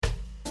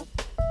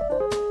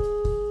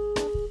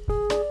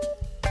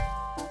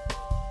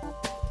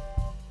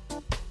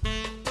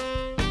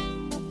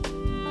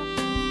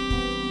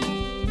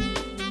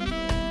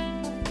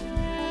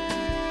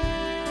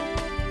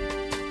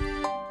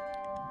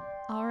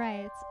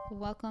right,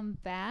 welcome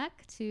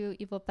back to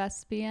Evil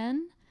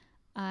Thespian.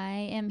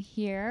 I am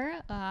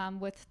here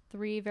with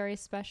three very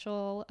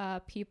special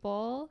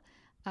people,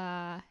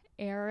 uh,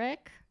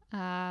 Eric,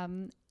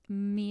 um,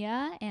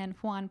 Mia, and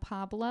Juan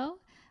Pablo.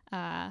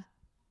 Uh,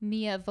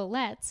 Mia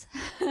Valette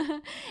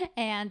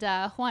and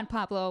Juan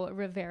Pablo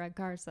Rivera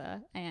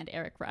Garza and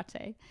Eric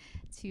Rate,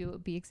 to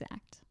be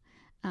exact.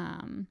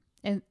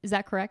 Is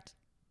that correct?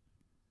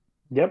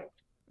 Yep.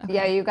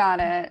 Yeah, Okay. you got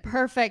it.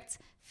 Perfect.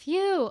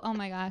 Phew. Oh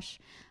my gosh.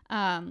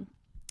 Um,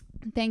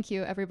 Thank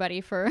you, everybody,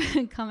 for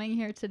coming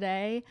here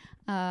today.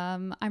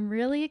 I'm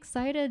really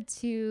excited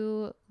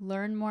to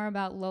learn more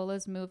about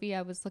Lola's movie.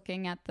 I was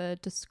looking at the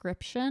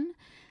description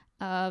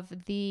of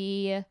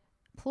the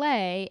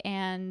play,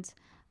 and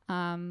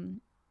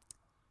um,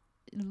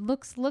 it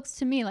looks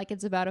to me like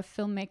it's about a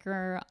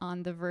filmmaker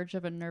on the verge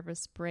of a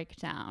nervous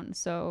breakdown.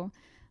 So,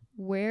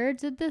 where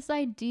did this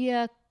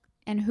idea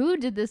and who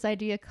did this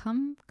idea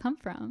come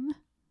from?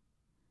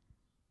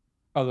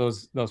 Oh,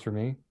 those for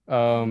me.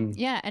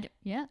 Yeah,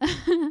 yeah.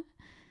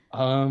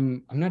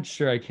 I'm not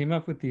sure. I came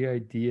up with the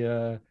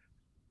idea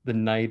the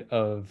night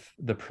of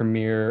the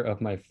premiere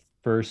of my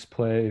first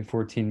play,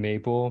 14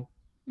 Maple,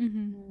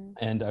 Mm-hmm. Mm.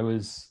 and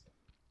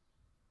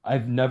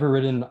I've never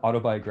written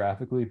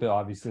autobiographically, but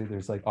obviously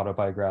there's like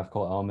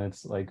autobiographical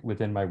elements like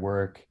within my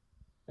work.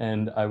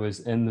 And I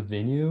was in the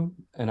venue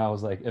and I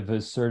was like, if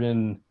a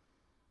certain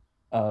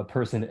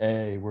person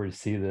A were to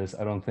see this,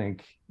 I don't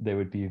think they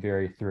would be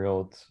very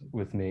thrilled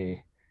with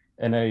me.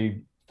 And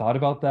I thought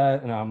about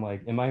that and I'm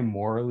like, am I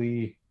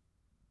morally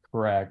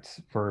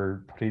correct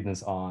for putting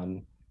this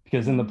on?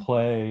 Because in the Mm-hmm.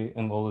 play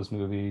in Lola's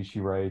movie, she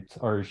writes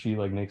or she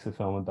like makes a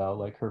film about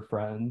like her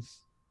friends.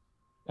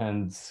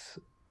 And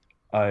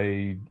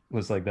I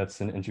was like,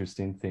 that's an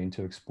interesting thing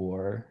to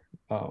explore.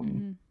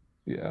 Um,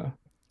 Mm-hmm. yeah.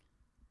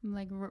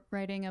 Like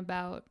writing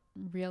about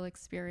real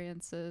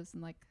experiences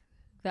and like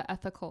the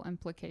ethical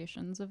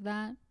implications of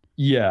that.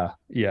 Yeah,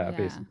 yeah, Yeah.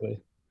 basically.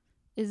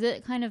 Is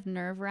it kind of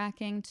nerve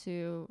wracking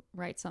to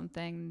write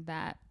something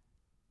that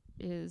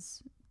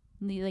is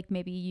like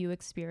maybe you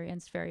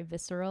experienced very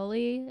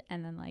viscerally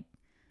and then like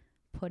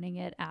putting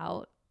it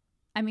out?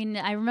 I mean,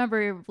 I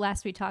remember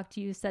last we talked,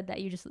 you said that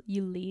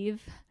you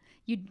leave.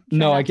 You try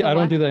No, not to I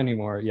don't watch. do that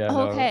anymore. Yeah, Oh,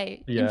 no.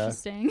 okay, Yeah.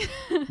 interesting.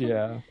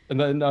 Yeah. And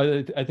then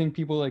I think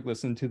people like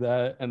listen to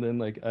that and then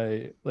like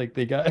I like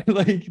they got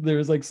like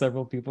there's like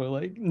several people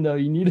like, no,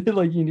 you need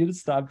to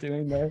stop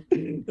doing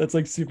that. That's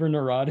like super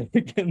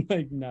neurotic and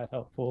like not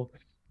helpful.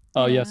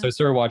 Oh yeah, Yeah, so I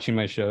started watching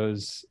my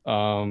shows.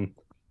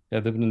 Yeah,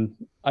 they've been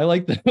I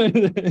like them.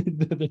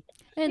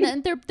 and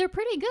then they're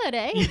pretty good,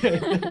 eh?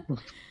 Yeah.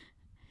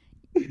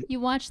 You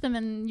watch them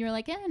and you're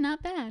like, yeah,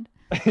 not bad.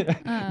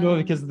 No,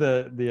 because Um,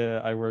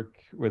 the I work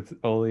with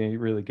only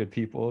really good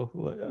people.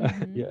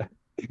 mhm. Yeah.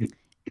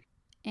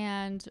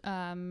 And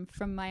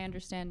from my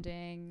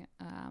understanding,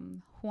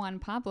 Juan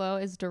Pablo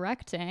is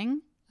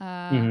directing.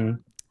 Uh, Hmm.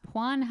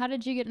 Juan, how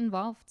did you get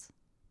involved?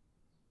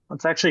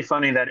 It's actually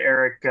funny that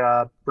Eric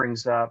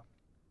brings up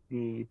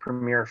the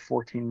premiere of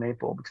 14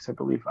 Maple because I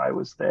believe I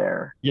was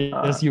there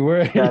Yes, you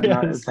were. that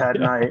night. Yes. That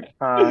Yeah. night,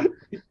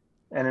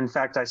 and in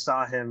fact, I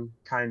saw him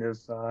kind of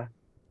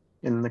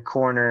in the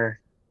corner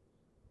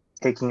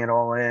taking it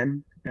all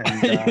in,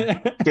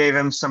 and gave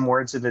him some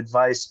words of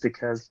advice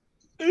because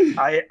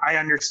I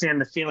understand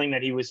the feeling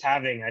that he was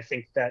having. I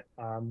think that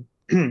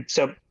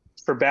so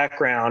for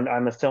background,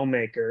 I'm a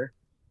filmmaker,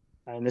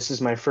 and this is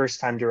my first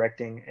time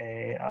directing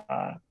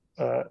a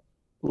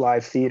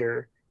live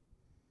theater.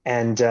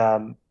 And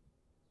a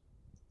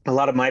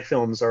lot of my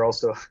films are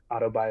also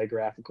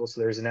autobiographical,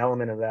 so there's an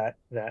element of that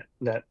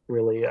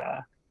really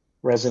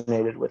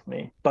resonated with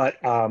me. But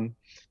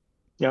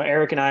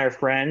Eric and I are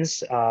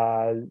friends,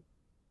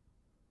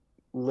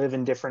 live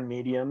in different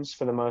mediums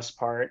for the most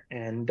part,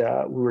 and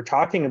we were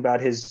talking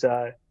about his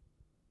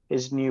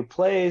new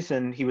plays,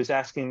 and he was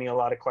asking me a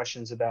lot of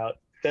questions about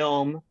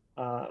film,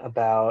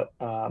 about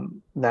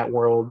that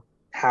world,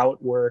 how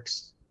it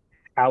works,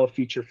 how a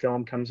feature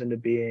film comes into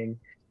being.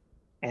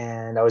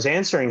 And I was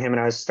answering him, and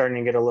I was starting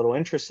to get a little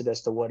interested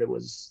as to what it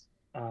was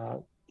uh,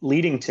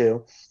 leading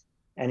to.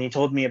 And he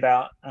told me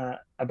about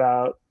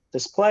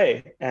this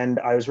play, and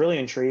I was really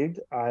intrigued.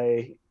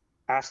 I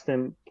asked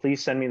him,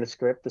 "Please send me the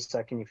script the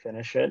second you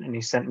finish it," and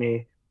he sent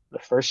me the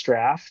first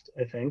draft,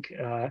 I think,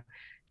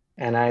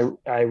 and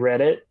I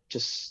read it,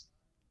 just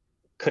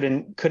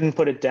couldn't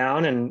put it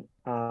down,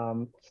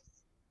 and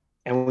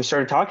we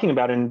started talking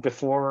about it. And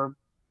before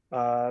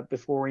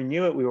we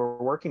knew it, we were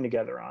working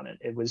together on it.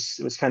 It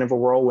was kind of a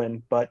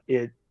whirlwind, but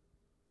it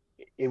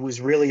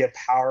was really a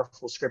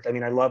powerful script. I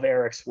mean, I love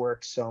Eric's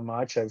work so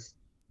much.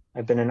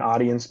 I've been an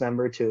audience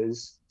member to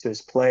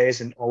his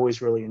plays and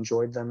always really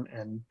enjoyed them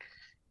and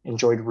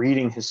enjoyed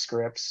reading his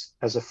scripts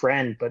as a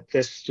friend. But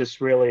this just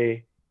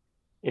really,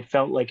 it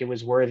felt like it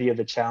was worthy of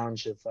the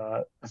challenge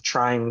of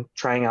trying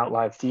out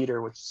live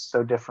theater, which is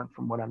so different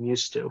from what I'm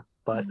used to.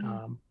 But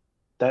Mm-hmm.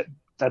 that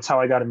that's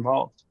how I got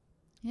involved.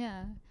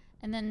 Yeah,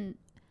 and then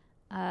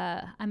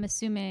I'm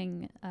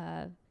assuming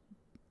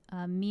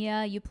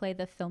Mia, you play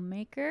the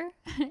filmmaker.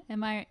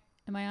 Am I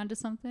Am I onto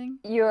something?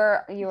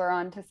 You're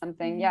onto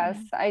something. Yes,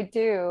 Yeah. I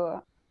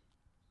do.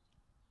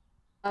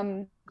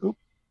 Um, Cool.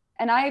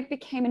 and I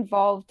became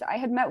involved. I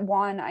had met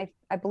Juan, I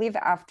believe,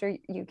 after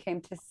you came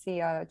to see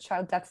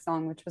Child Death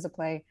Song, which was a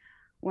play,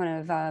 one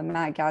of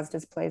Matt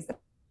Gazda's plays that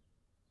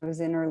I was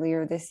in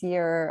earlier this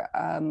year.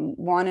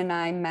 Juan and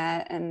I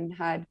met and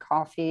had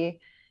coffee,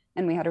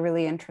 and we had a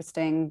really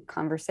interesting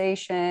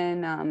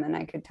conversation. And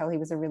I could tell he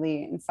was a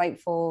really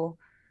insightful,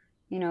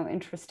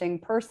 interesting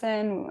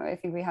person. I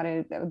think we had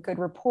a good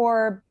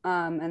rapport.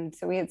 And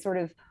so we had sort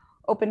of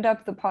opened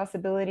up the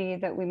possibility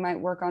that we might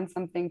work on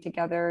something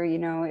together,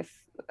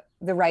 if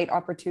the right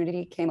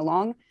opportunity came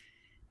along.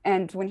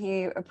 And when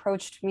he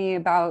approached me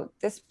about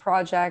this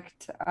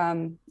project,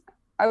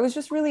 I was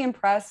just really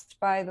impressed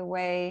by the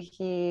way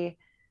he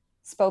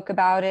spoke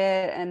about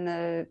it and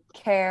the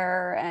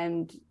care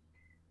and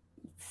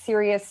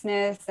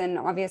seriousness and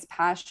obvious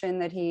passion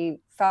that he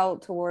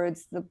felt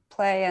towards the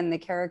play and the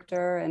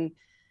character. And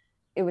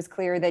it was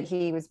clear that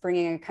he was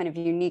bringing a kind of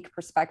unique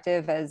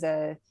perspective as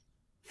a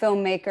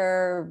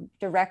filmmaker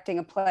directing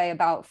a play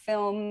about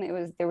film.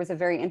 There was a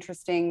very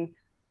interesting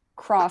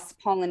cross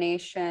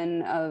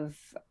pollination of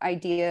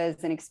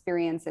ideas and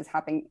experiences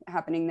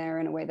happening there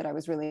in a way that I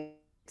was really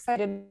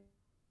excited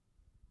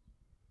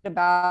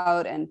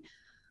about.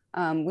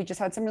 And we just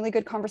had some really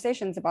good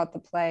conversations about the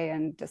play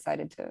and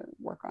decided to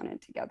work on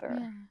it together.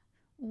 Yeah.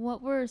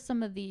 What were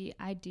some of the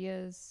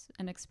ideas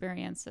and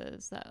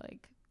experiences that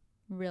like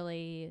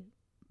really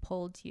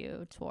pulled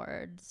you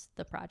towards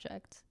the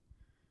project?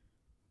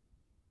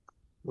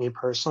 Me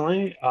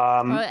personally,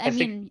 I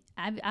think, mean,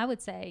 I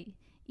would say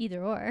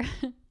either or.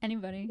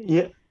 Anybody.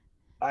 yeah.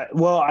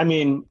 Well, I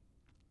mean,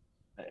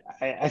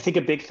 I think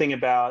a big thing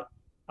about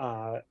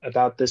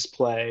this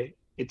play,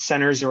 it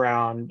centers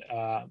around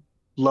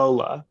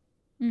Lola,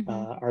 Mm-hmm.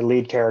 our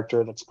lead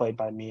character that's played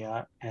by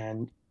Mia,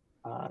 and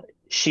uh,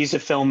 she's a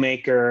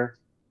filmmaker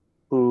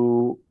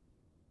who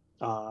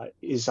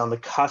is on the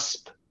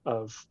cusp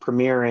of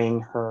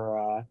premiering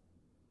her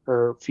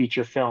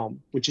feature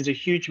film, which is a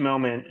huge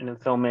moment in a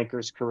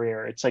filmmaker's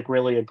career. It's like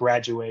really a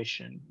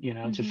graduation, to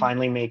Mm-hmm.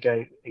 finally make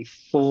a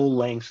full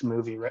length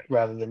movie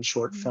rather than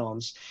short Mm-hmm.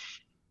 films.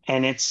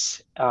 And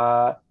it's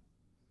a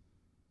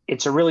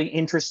really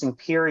interesting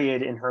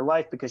period in her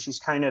life because she's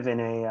kind of in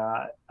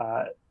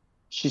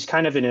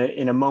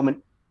a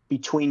moment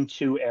between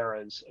two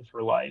eras of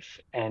her life,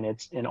 and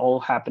it's all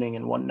happening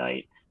in one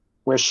night,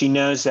 where she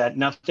knows that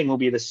nothing will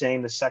be the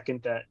same the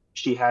second that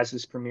she has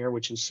this premiere,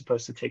 which is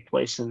supposed to take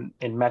place in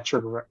the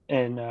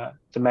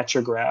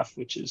Metrograph,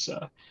 which is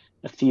a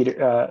theater,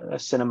 a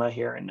cinema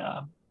here in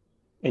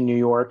New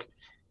York,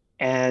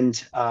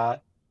 and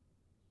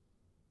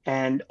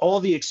all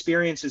the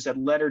experiences that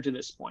led her to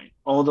this point,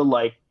 all the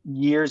like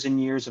years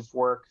and years of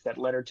work that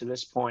led her to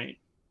this point,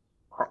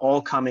 are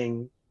all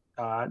coming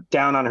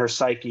down on her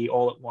psyche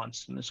all at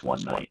once in this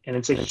one night. And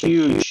it's a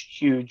huge,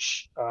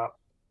 huge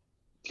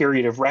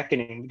period of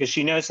reckoning, because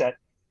she knows that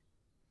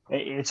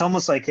it's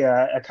almost like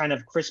a kind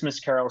of Christmas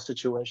Carol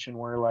situation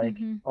where like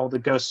Mm-hmm. all the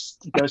ghosts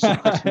of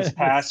Christmas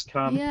past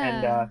come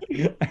Yeah.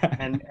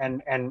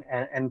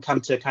 and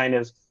come to kind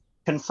of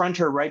confront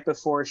her right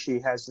before she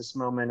has this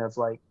moment of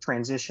like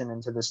transition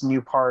into this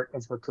new part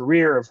of her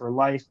career, of her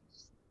life.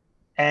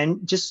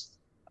 And just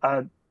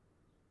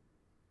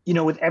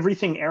with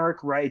everything Eric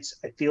writes,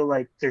 I feel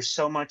like there's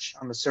so much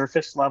on the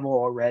surface level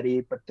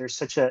already, but there's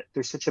such a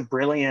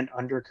brilliant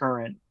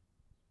undercurrent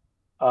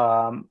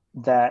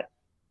that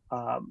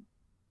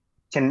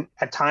can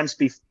at times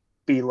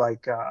be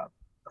like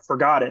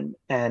forgotten.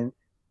 And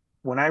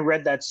when I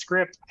read that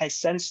script, I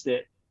sensed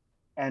it,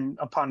 and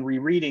upon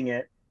rereading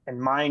it and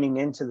mining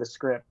into the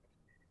script,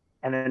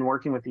 and then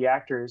working with the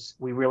actors,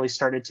 we really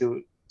started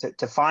to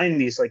find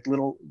these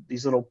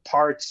little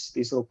parts,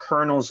 these little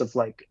kernels of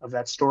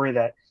that story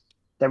that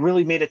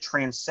really made it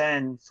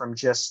transcend from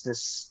just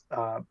this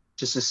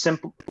just a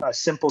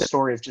simple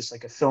story of just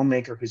like a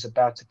filmmaker who's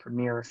about to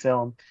premiere a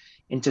film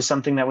into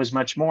something that was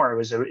much more.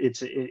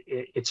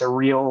 It's a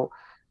real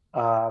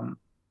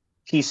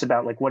piece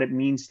about like what it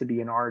means to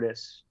be an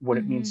artist, what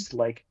it Mm-hmm. means to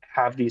like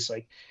have this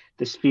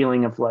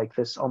feeling of like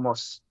this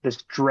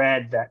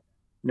dread that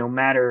no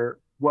matter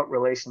what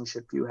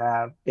relationship you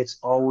have, it's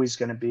always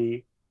going to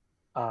be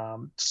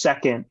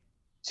second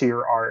to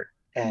your art,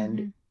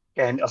 Mm-hmm.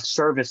 and of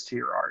service to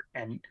your art.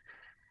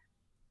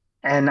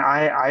 And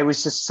I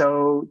was just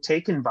so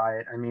taken by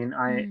it. I mean,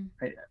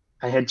 Mm-hmm.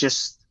 I had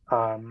just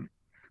done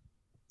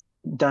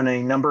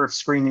a number of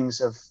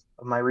screenings of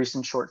my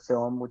recent short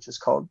film, which is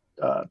called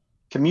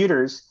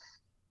Commuters,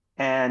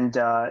 and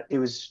it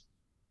was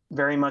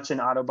very much an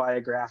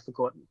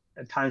autobiographical,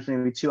 at times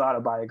maybe too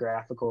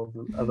autobiographical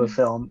of a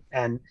film.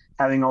 And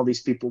having all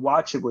these people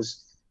watch it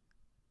was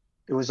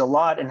a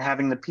lot, and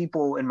having the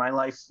people in my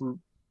life who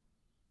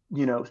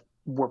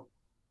were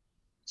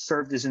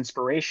served as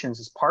inspirations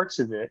as parts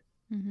of it,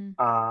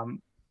 Mm-hmm.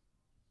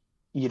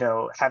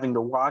 having to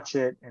watch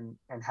it and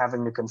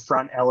having to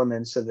confront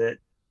elements of it,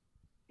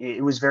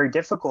 it was very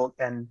difficult.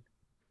 And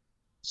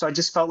so I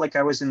just felt like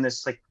I was in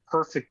this like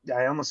perfect.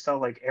 I almost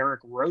felt like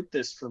Eric wrote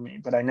this for me,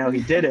 but I know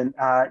he didn't.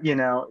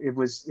 It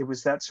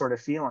was that sort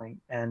of feeling,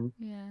 and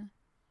Yeah.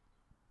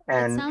 It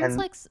and sounds and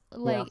like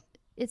yeah.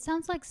 it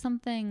sounds like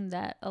something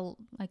that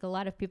like a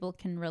lot of people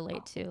can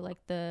relate to, like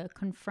the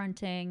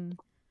confronting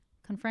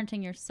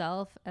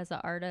yourself as an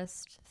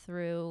artist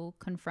through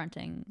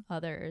confronting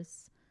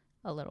others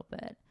a little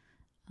bit,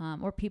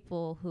 or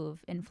people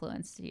who've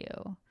influenced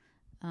you,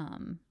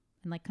 and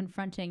like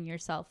confronting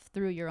yourself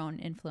through your own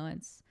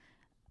influence.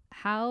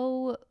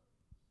 How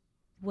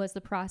was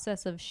the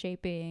process of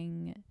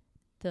shaping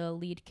the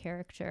lead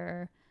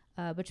character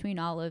between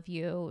all of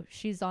you?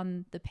 She's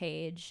on the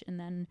page, and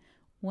then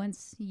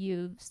once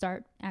you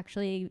start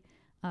actually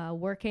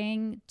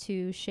working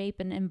to shape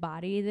and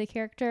embody the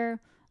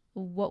character,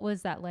 what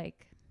was that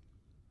like?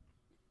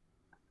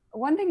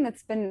 One thing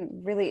that's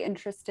been really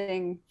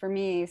interesting for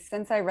me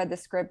since I read the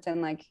script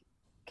and like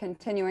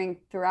continuing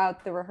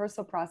throughout the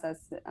rehearsal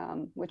process,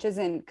 which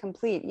isn't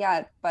complete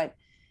yet, but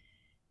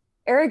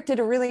Eric did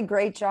a really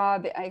great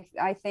job,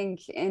 I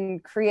think, in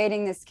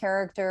creating this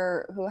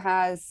character who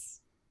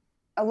has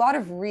a lot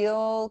of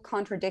real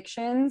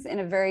contradictions in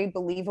a very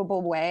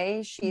believable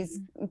way. She's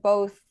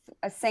both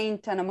a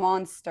saint and a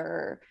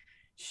monster.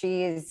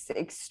 She's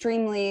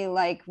extremely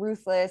like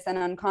ruthless and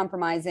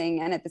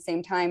uncompromising, and at the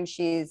same time,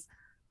 she's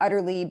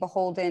utterly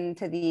beholden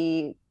to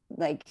the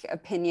like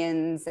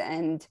opinions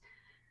and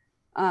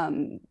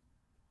um,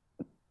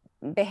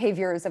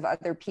 behaviors of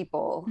other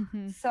people.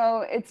 Mm-hmm.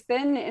 So it's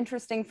been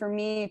interesting for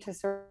me to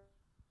sort of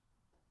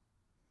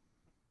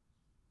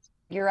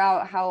figure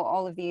out how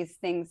all of these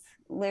things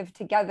live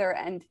together.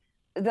 And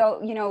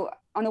though,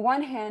 on the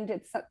one hand,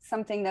 it's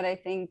something that I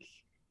think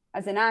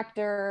as an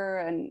actor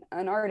and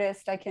an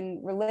artist, I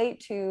can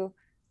relate to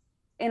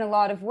in a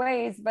lot of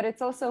ways, but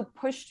it's also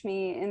pushed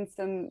me in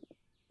some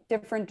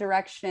different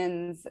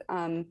directions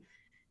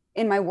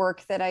in my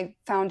work that I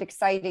found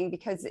exciting,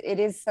 because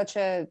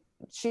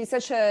she's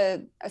such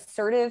a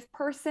assertive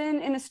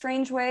person in a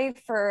strange way,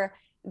 for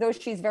though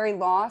she's very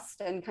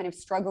lost and kind of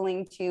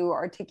struggling to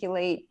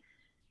articulate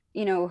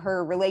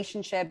her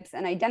relationships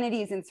and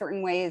identities in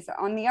certain ways.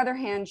 On the other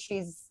hand,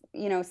 she's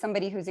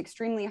somebody who's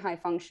extremely high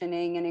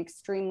functioning and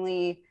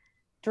extremely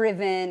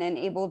driven and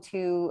able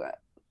to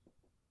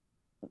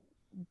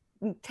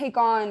take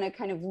on a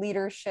kind of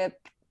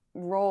leadership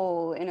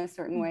role in a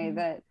certain way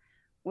that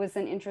was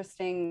an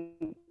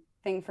interesting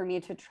thing for me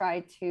to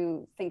try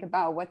to think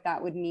about what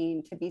that would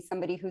mean to be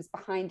somebody who's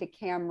behind a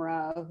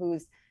camera,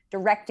 who's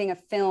directing a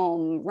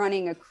film,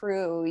 running a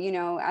crew.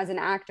 As an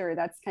actor,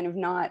 that's kind of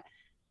not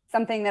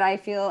something that I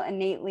feel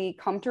innately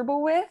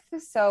comfortable with.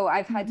 So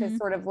I've had to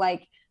sort of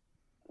like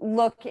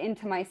look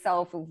into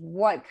myself of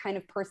what kind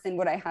of person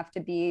would I have to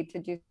be to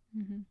do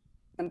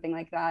something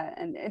like that.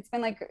 And it's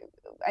been like,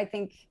 I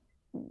think,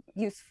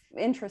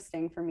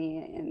 interesting for me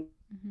and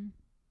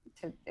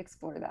to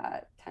explore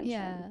that tension.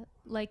 Yeah,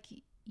 like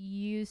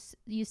you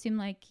seem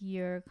like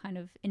you're kind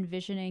of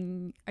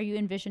envisioning. Are you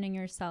envisioning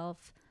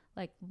yourself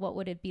like what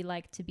would it be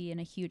like to be in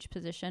a huge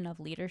position of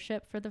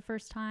leadership for the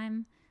first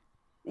time?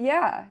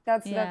 Yeah,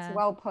 that's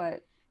well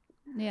put.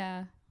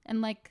 Yeah, and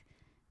like,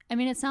 I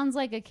mean, it sounds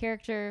like a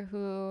character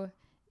who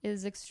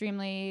is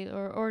extremely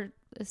or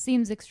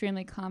seems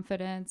extremely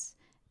confident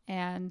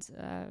and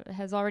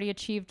has already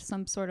achieved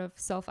some sort of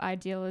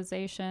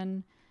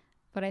self-idealization.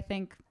 But I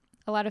think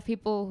a lot of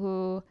people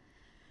who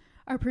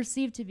are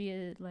perceived to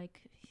be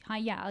like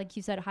like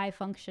you said, high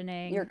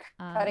functioning. You're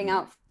cutting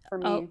out for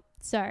me. Oh,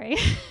 sorry.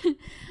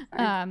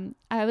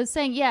 I was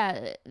saying,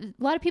 a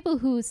lot of people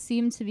who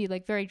seem to be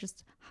like very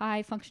just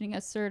high functioning,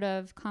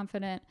 assertive,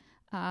 confident,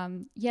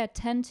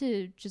 tend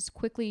to just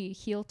quickly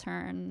heel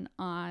turn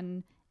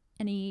on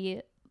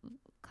any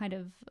kind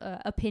of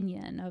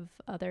opinion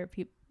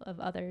of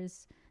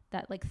others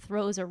that like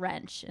throws a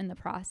wrench in the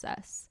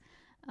process.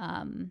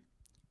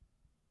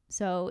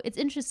 So it's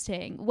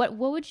interesting. What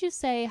would you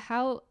say?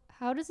 How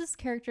does this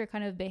character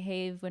kind of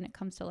behave when it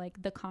comes to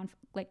like the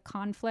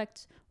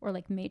conflict or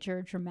like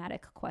major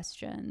dramatic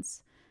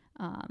questions?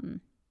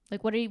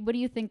 Like what do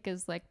you think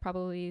is like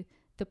probably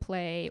the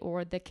play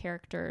or the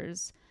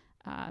character's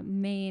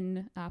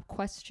main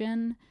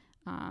question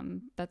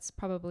that's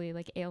probably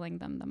like ailing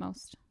them the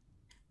most?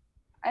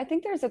 I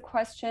think there's a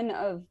question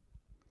of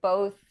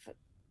both,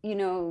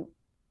 the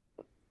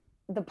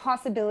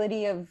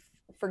possibility of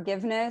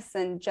forgiveness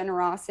and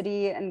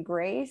generosity and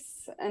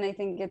grace. And I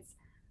think it's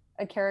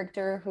a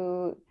character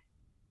who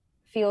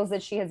feels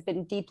that she has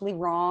been deeply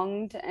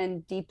wronged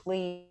and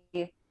deeply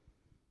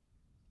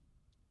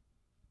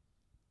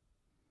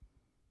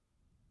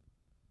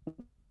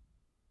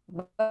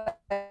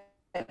but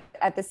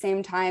at the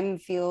same time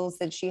feels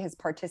that she has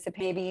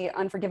participated in maybe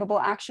unforgivable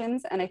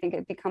actions. And I think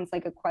it becomes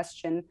like a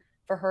question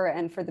for her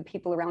and for the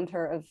people around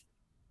her of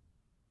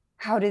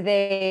how do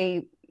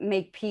they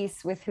make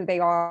peace with who they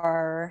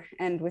are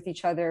and with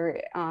each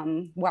other,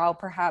 while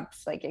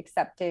perhaps like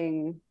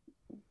accepting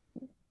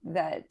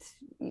that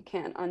you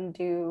can't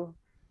undo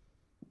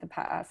the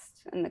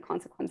past and the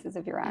consequences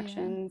of your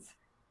actions.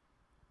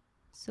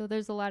 So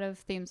there's a lot of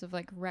themes of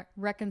like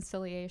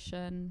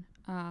reconciliation,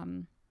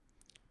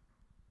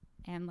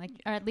 and like,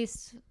 or at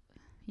least,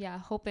 yeah,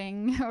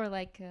 hoping or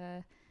like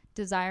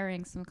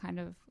desiring some kind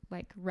of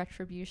like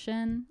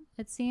retribution,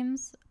 it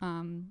seems.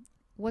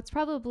 What's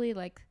probably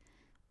like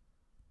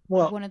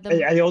Well, one of the,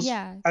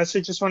 yeah. I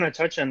also just want to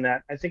touch on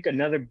that. I think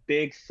another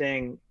big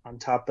thing on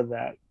top of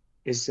that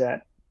is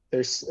that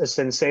there's a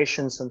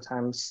sensation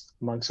sometimes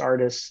amongst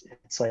artists.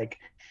 It's like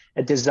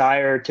a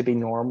desire to be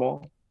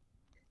normal,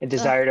 a Ugh,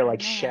 desire to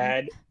like man.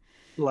 shed,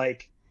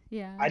 like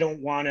Yeah. I don't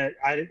want to.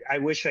 I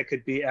wish I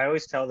could be. I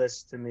always tell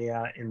this to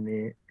Mia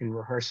in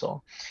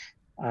rehearsal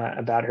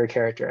about her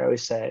character. I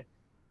always say,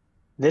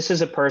 this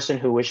is a person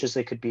who wishes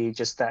they could be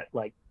just that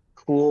like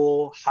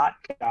cool hot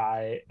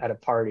guy at a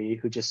party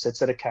who just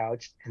sits at a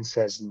couch and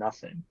says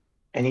nothing,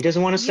 and he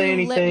doesn't want to say You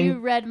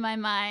anything, read my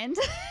mind.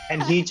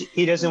 and he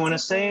doesn't want to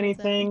That's so say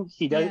romantic. anything.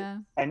 He does, Yeah.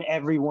 and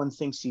everyone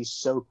thinks he's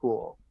so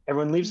cool.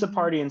 Everyone leaves the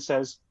party and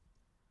says,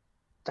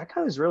 that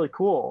guy was really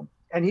cool,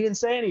 and he didn't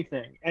say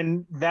anything.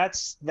 And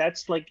that's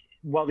like,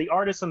 while the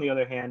artist on the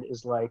other hand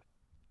is like,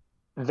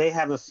 they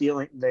have a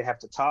feeling, they have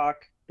to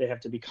talk, they have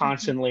to be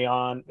constantly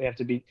on, they have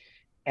to be,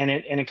 and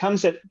it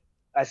comes at,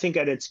 I think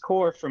at its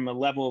core, from a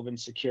level of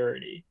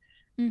insecurity.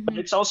 But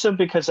it's also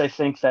because I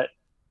think that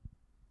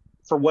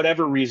for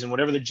whatever reason,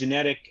 whatever the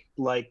genetic,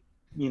 like,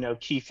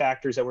 key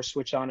factors that were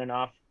switched on and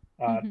off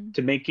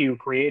to make you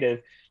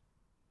creative,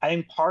 I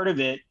think part of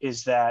it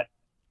is that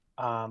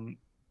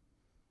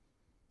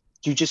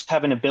you just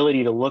have an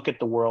ability to look at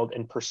the world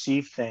and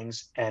perceive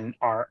things and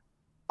are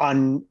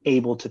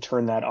unable to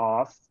turn that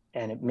off,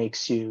 and it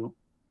makes you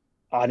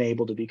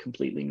unable to be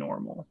completely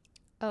normal.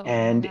 Oh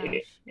and my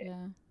gosh.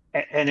 Yeah.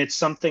 And it's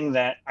something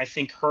that I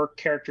think her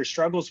character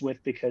struggles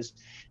with, because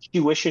she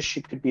wishes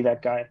she could be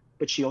that guy,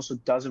 but she also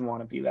doesn't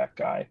want to be that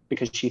guy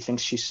because she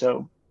thinks she's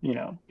so,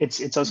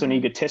 it's also an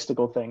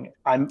egotistical thing.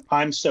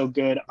 I'm so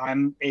good,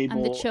 I'm able,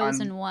 I'm the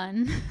chosen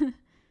one.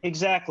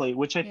 Exactly,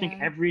 which I think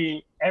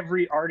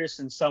every artist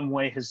in some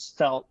way has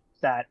felt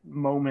that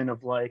moment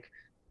of like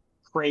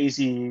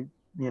crazy,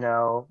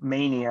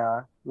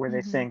 mania, where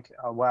they think,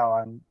 oh wow,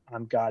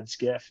 I'm God's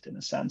gift in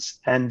a sense.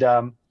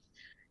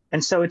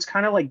 And so it's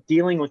kind of like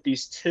dealing with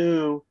these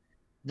two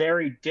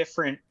very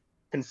different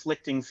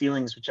conflicting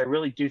feelings, which I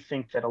really do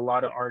think that a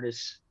lot of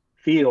artists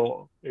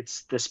feel.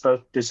 It's this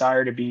both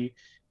desire to be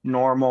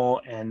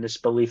normal and this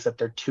belief that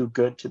they're too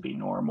good to be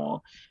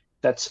normal,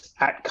 that's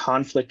at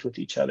conflict with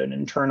each other, an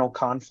internal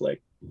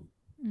conflict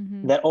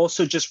that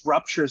also just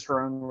ruptures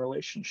her own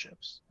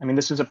relationships. I mean,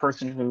 this is a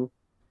person who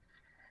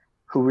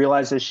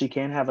realizes she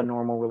can't have a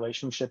normal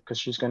relationship because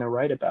she's going to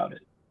write about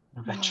it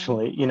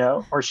eventually,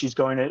 or she's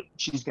going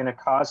to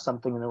cause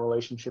something in the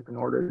relationship in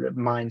order to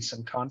mine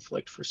some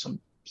conflict for some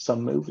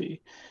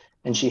movie.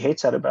 And she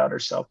hates that about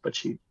herself, but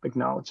she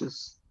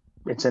acknowledges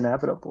it's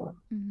inevitable.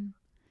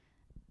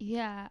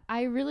 Yeah,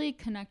 I really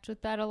connect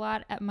with that a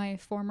lot at my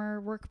former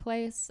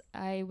workplace.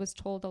 I was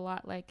told a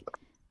lot like,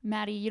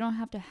 Maddie, you don't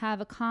have to have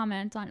a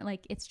comment on it.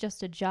 Like, it's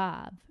just a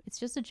job. It's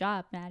just a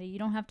job, Maddie. You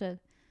don't have to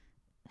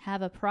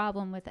have a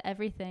problem with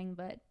everything.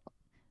 But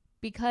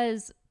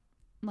because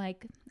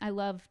like I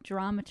love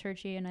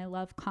dramaturgy and I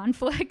love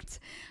conflict,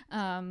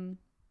 and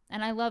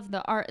I love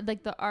the art,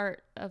 like the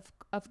art of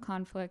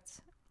conflict,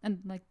 and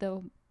like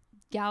the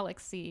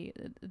galaxy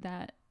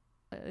that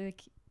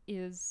like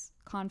is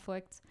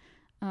conflict.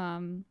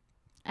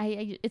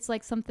 It's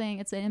like something,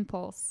 it's an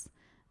impulse,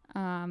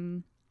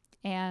 and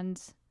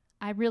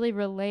I really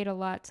relate a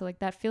lot to like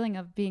that feeling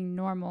of being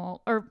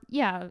normal, or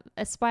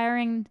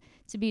aspiring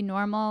to be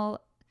normal.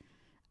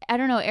 I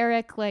don't know,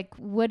 Eric, like,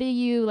 what do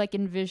you like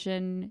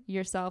envision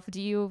yourself?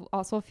 Do you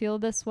also feel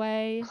this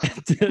way?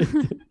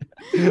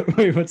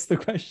 Wait, what's the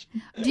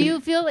question? Do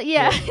you feel,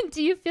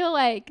 do you feel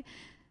like,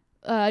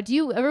 do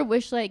you ever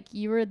wish like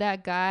you were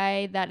that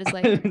guy that is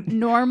like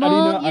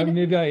normal?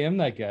 Maybe I am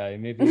that guy.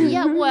 Maybe.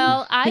 Yeah,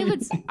 well, I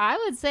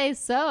would say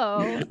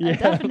so.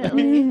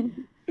 Definitely.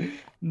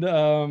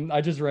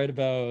 I just write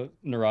about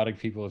neurotic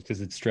people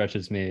because it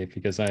stretches me,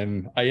 because I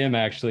am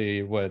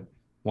actually what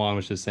Juan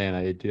was just saying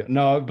I do.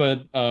 No,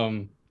 but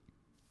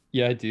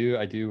yeah, I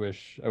do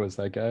wish I was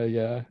that guy.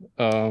 Yeah.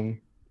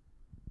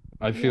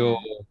 I feel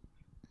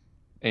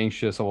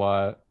anxious a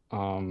lot.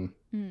 And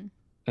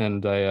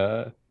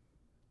I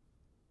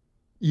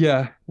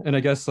and I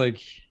guess like,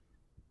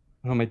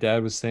 my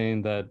dad was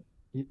saying that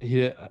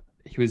he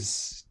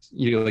was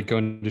like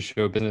going to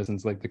show business, and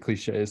it's like the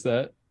cliche is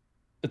that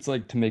it's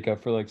like to make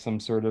up for like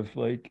some sort of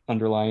like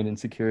underlying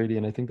insecurity,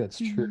 and I think that's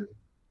true.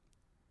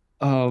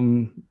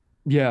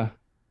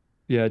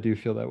 Yeah, I do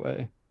feel that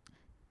way.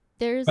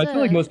 I feel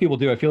like most people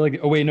do. I feel like,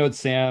 oh wait, no, it's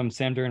Sam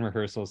during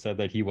rehearsal said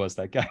that he was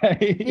that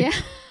guy. Yeah.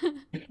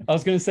 I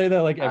was gonna say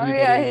that like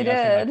everybody he did.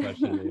 that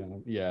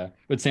question,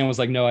 but Sam was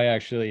like, no, I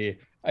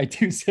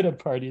do sit at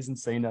parties and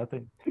say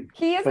nothing.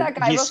 He is that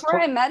guy.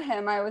 Before I met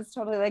him, I was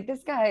totally like,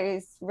 this guy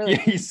is really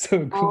he's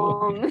so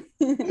cool.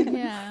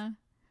 Yeah.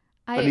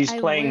 But he's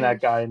playing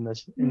that guy in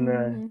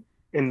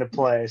the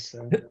play,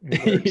 so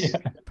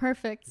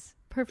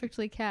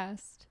perfectly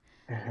cast.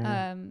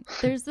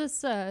 There's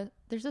this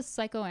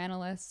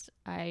psychoanalyst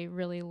I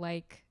really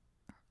like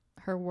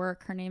her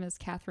work. Her name is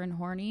Catherine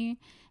Horney,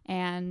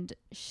 and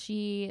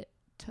she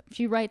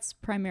writes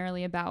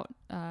primarily about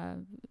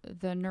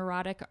the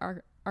neurotic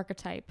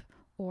archetype,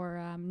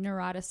 or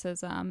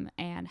neuroticism,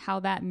 and how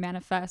that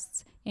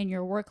manifests in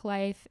your work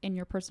life, in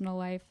your personal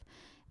life.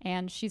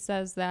 And she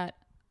says that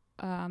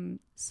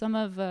some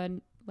of a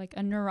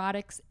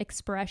neurotic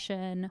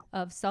expression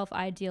of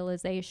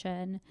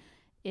self-idealization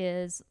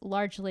is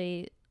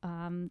largely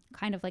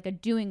kind of like a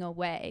doing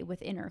away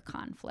with inner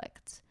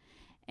conflict.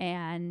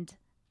 And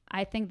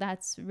I think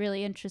that's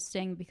really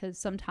interesting, because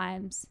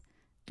sometimes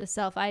the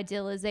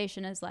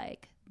self-idealization is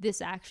like,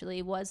 this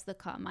actually was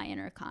my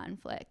inner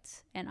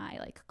conflict, and I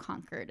like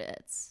conquered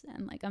it,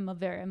 and like I'm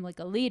like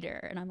a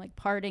leader, and I'm like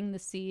parting the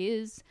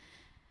seas.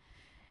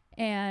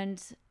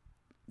 And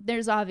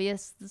there's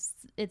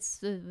it's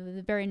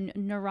the very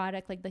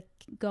neurotic, like the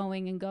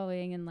going and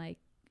going and like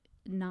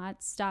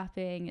not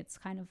stopping. It's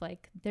kind of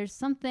like there's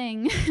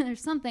something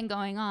there's something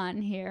going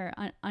on here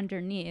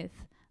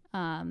underneath.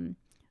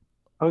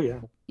 Oh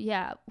yeah.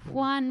 Yeah.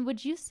 Juan,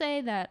 would you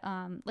say that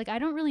like, I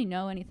don't really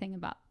know anything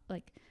about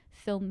like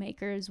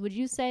filmmakers. Would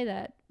you say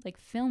that like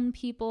film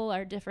people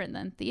are different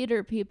than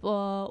theater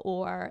people,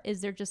 or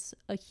is there just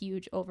a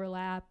huge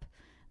overlap?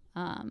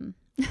 I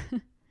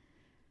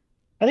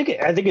think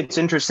it's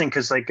interesting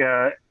because like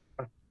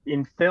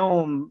in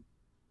film,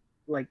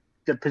 like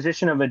the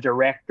position of a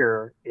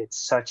director, it's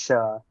such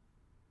a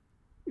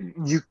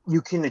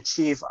you can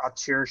achieve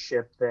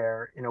authorship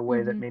there in a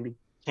way that maybe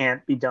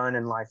can't be done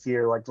in live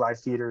theater. Like live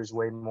theater is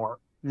way more,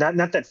 not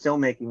that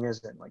filmmaking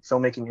isn't, like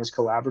filmmaking is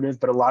collaborative,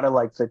 but a lot of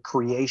like the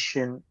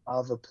creation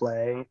of a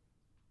play,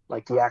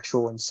 like the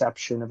actual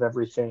inception of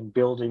everything,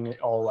 building it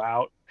all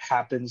out,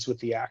 happens with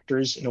the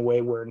actors in a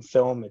way where in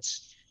film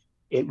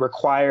it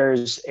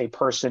requires a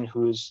person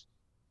who's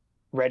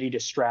ready to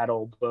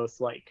straddle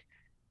both like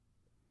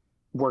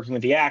working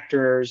with the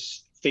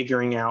actors,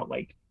 figuring out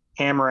like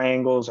camera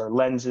angles or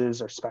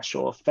lenses or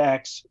special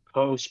effects,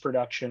 post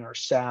production or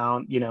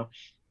sound.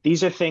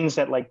 These are things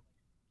that like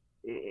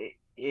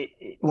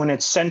when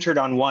it's centered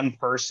on one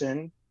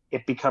person,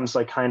 it becomes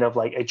like kind of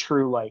like a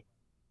true like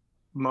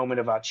moment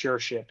of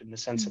authorship, in the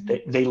sense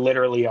that they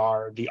literally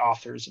are the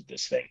authors of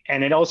this thing.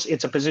 And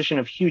it's a position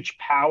of huge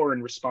power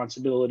and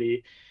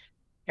responsibility,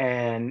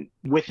 and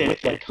with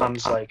it that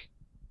comes like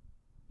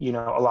a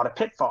lot of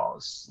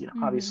pitfalls.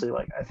 Obviously,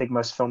 like I think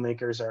most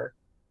filmmakers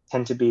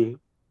tend to be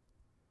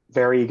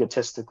very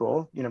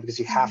egotistical, because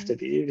you have to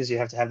be, because you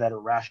have to have that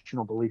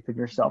irrational belief in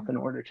yourself in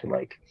order to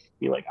like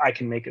be like, I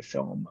can make a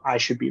film, I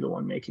should be the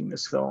one making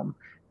this film,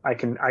 I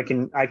can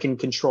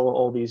control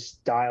all these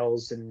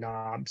dials and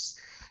knobs.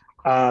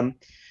 But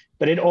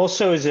it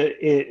also is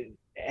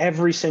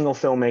every single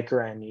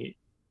filmmaker I meet,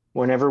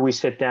 whenever we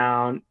sit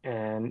down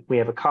and we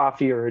have a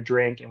coffee or a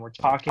drink and we're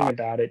talking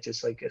about it,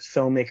 just like as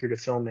filmmaker to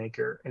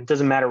filmmaker, and it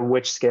doesn't matter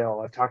which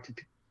scale.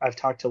 I've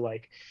talked to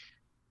like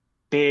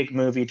big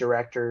movie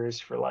directors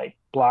for like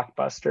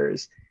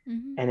blockbusters,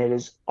 and it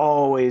is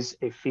always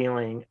a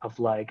feeling of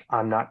like,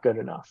 I'm not good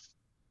enough,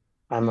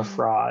 I'm a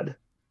fraud,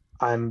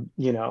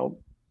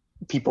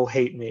 people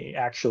hate me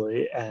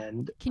actually,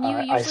 and can you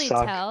I usually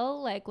suck.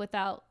 tell, like,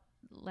 without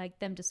like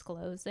them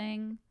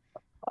disclosing?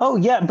 Oh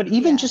yeah, but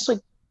even just like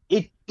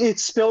it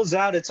spills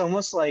out. It's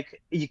almost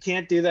like you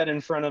can't do that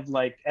in front of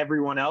like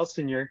everyone else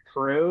in your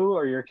crew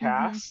or your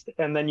cast,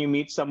 and then you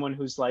meet someone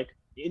who's like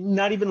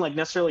not even like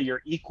necessarily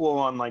your equal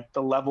on like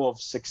the level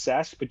of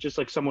success, but just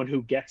like someone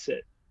who gets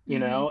it,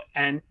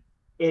 and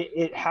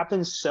it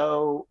happens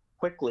so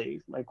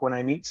quickly. Like when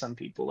I meet some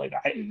people, like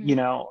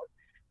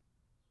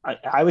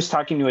I was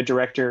talking to a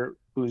director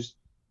who's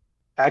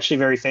actually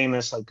very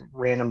famous, like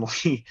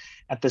randomly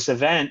at this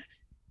event,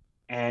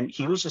 and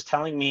he was just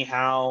telling me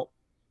how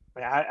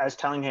I was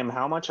telling him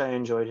how much I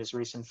enjoyed his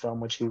recent film,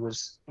 which he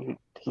was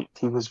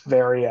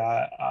very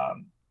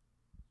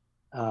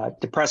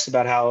depressed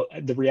about how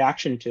the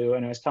reaction to,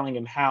 and I was telling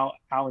him how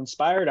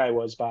inspired I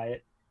was by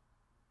it,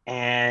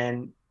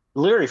 and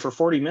literally for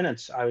 40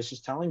 minutes I was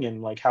just telling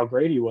him like how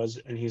great he was,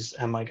 and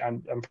I'm like,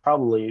 I'm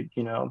probably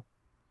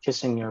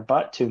kissing your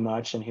butt too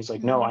much, and he's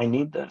like, no, I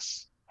need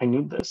this,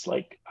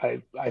 like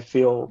I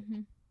feel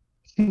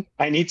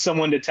I need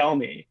someone to tell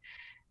me.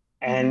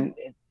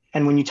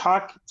 And when you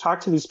talk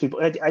to these people,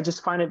 I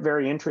just find it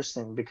very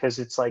interesting, because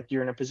it's like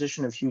you're in a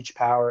position of huge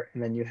power,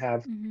 and then you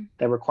have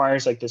that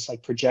requires like this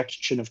like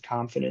projection of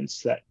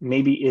confidence that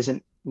maybe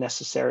isn't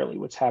necessarily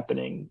what's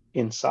happening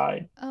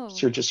inside. So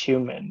you're just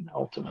human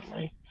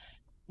ultimately,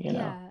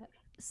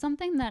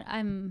 Something that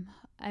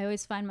I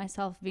always find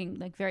myself being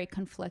like very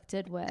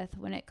conflicted with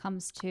when it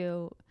comes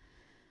to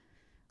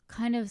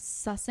kind of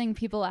sussing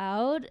people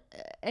out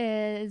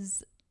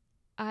is,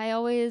 I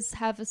always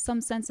have some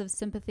sense of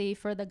sympathy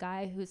for the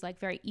guy who's like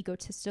very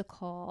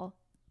egotistical,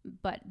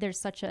 but there's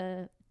such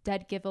a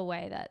dead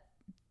giveaway that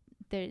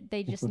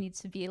they just need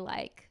to be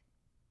like,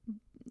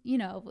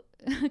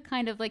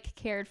 kind of like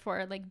cared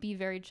for, like be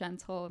very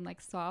gentle and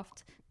like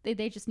soft.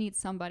 They just need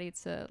somebody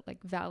to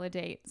like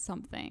validate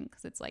something,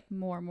 because it's like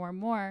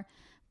more.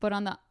 But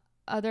on the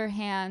other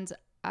hand,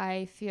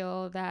 I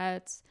feel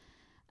that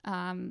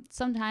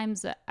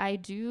Sometimes I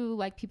do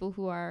like people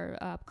who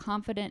are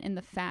confident in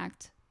the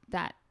fact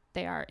that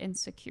they are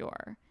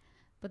insecure.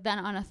 But then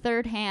on a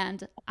third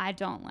hand, I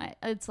don't like,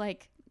 it's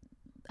like,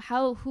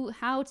 how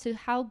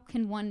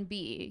can one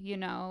be, you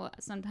know?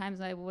 Sometimes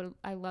I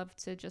love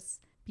to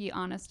just be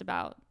honest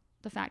about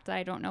the fact that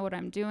I don't know what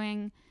I'm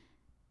doing.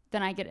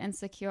 Then I get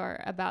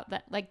insecure about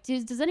that. Like,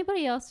 does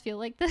anybody else feel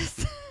like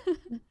this?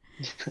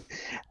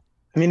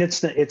 I mean,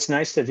 it's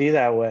nice to be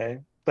that way,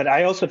 but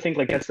I also think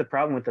like that's the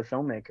problem with the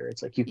filmmaker.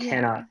 It's like you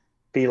cannot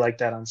be like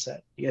that on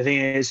set. I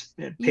think it is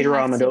Peter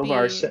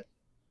Almodovar said,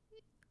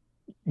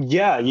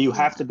 yeah, you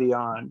have to be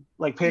on.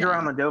 Like Peter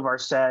Almodovar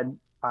said,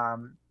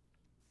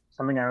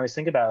 something I always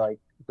think about, like,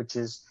 which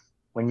is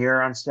when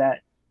you're on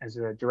set as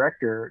a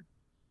director,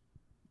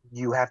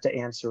 you have to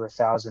answer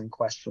 1,000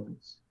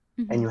 questions,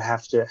 and you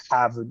have to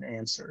have an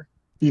answer,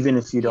 even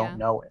if you don't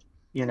know it,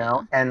 you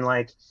know? And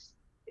like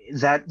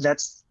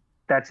that's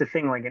the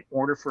thing. Like, in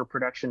order for a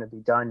production to be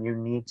done, you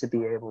need to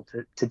be able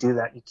to do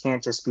that. You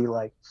can't just be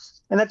like,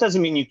 and that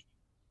doesn't mean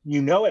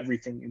you know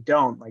everything. You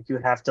don't. Like, you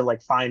have to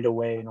like find a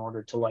way in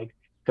order to like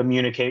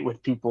communicate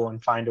with people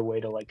and find a way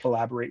to like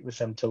collaborate with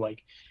them to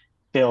like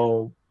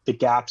fill the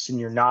gaps in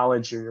your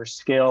knowledge or your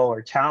skill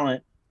or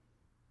talent.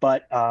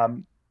 But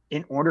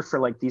in order for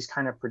like these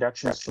kind of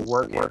productions to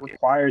work, it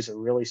requires a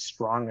really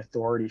strong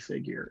authority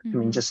figure. I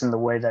mean, just in the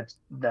way that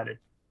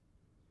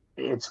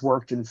it's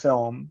worked in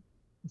film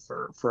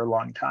for a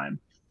long time,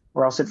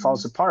 or else it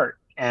falls apart,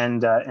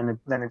 and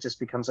then it just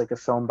becomes like a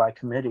film by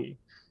committee.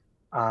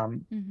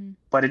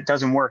 But it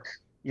doesn't work,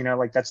 you know,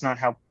 like that's not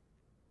how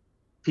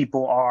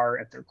people are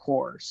at their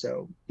core.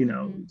 So, you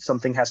know,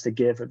 something has to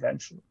give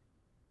eventually.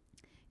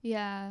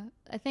 Yeah,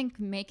 I think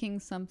making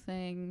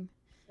something.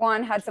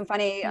 Juan had some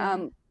funny.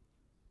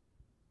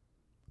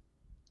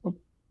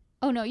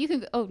 Oh no, you can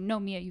go. Oh no,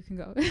 Mia, you can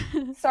go.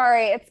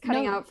 Sorry, it's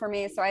cutting out for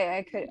me, so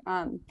I could.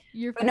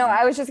 But no,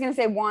 I was just gonna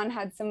say Juan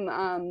had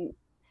some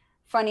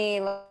funny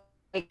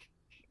like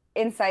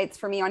insights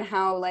for me on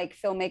how like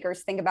filmmakers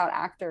think about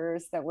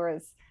actors that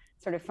was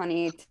sort of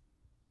funny to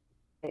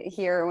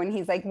hear when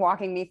he's like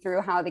walking me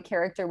through how the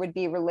character would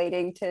be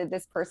relating to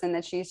this person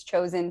that she's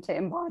chosen to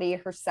embody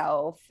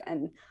herself,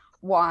 and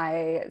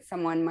why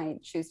someone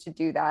might choose to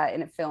do that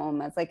in a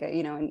film as like a,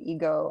 you know, an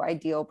ego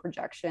ideal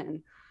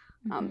projection.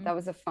 That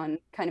was a fun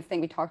kind of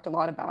thing we talked a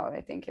lot about, I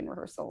think, in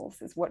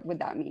rehearsals, is what would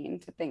that mean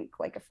to think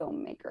like a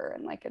filmmaker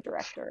and like a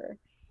director.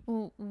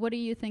 Well, what do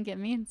you think it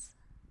means?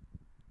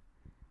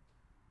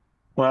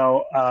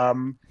 Well, I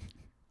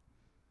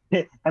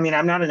mean,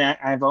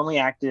 I've only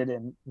acted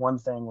in one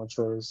thing, which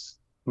was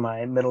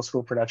my middle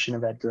school production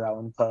of Edgar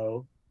Allan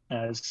Poe,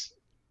 as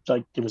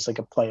like it was like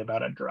a play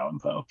about Edgar Allan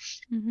Poe,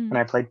 and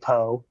I played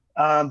Poe.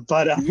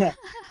 But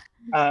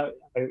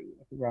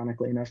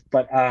ironically enough,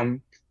 but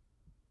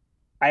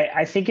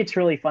I think it's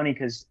really funny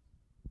because,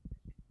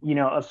 you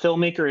know, a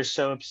filmmaker is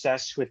so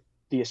obsessed with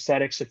the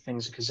aesthetics of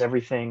things because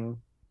everything,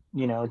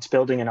 you know, it's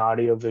building an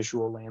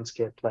audiovisual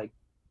landscape. Like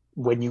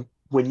when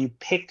you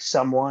pick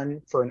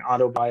someone for an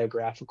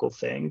autobiographical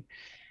thing,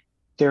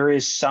 there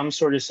is some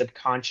sort of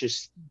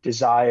subconscious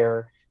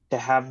desire to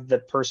have the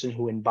person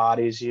who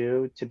embodies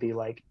you to be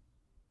like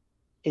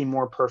a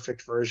more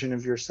perfect version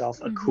of yourself,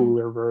 a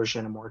cooler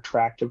version, a more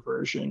attractive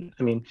version.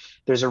 I mean,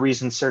 there's a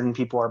reason certain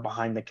people are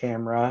behind the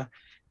camera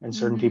and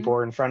certain people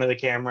are in front of the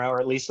camera, or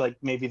at least like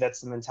maybe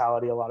that's the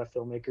mentality a lot of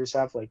filmmakers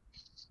have. Like,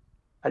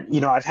 you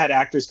know, I've had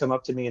actors come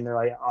up to me and they're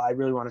like, oh, I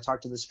really want to talk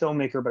to this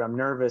filmmaker, but I'm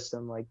nervous.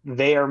 I'm like,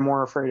 they are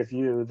more afraid of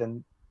you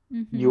than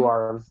you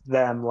are of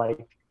them.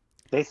 Like,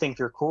 they think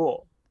you're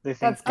cool. They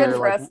think that's good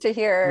for us to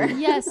hear.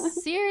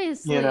 Yes,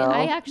 seriously. You know?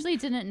 I actually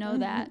didn't know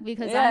that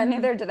because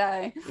neither did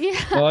I. Yeah.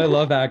 Well, I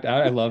love actors.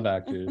 I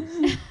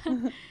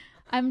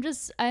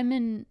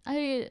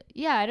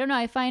don't know.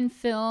 I find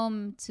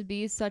film to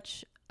be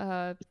such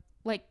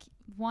like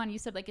Juan, you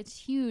said, like it's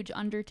huge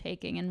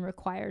undertaking and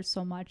requires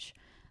so much.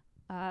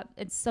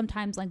 It's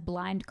sometimes like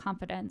blind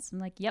confidence and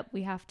like, yep,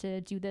 we have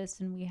to do this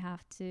and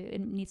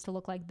it needs to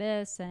look like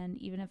this.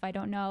 And even if I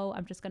don't know,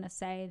 I'm just going to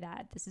say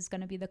that this is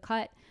going to be the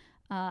cut.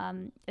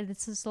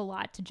 It's just a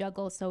lot to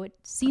juggle. So it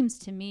seems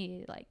to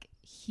me like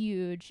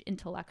huge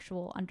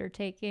intellectual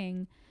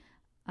undertaking.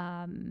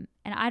 And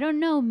I don't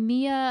know,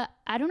 Mia,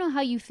 I don't know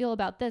how you feel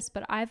about this,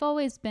 but I've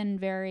always been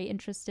very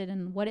interested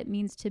in what it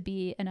means to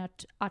be an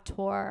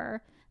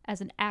auteur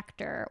as an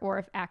actor, or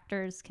if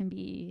actors can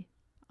be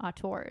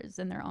auteurs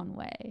in their own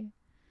way.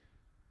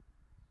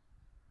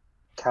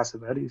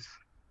 Cassavetes.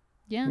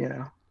 Yeah. You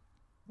know,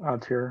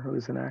 auteur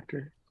who's an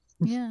actor.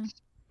 Yeah.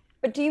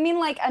 But do you mean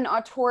like an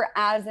auteur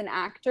as an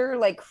actor,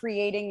 like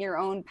creating your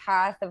own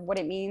path of what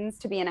it means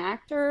to be an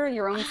actor,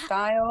 your own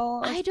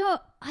style? I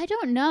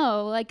don't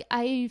know. Like,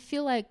 I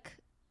feel like,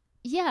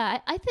 yeah,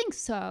 I think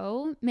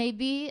so.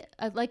 Maybe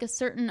like a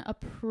certain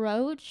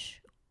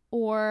approach,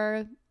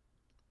 or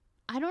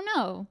I don't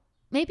know.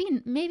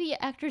 Maybe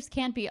actors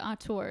can't be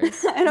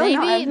auteurs. I don't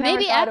know. I've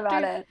never thought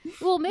about it.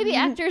 Well, maybe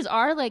actors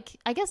are like,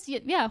 I guess,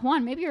 yeah,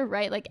 Juan, maybe you're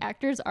right. Like,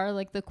 actors are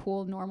like the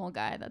cool, normal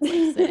guy that's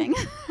like sitting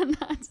and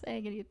not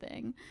saying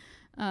anything.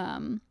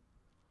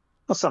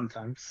 Well,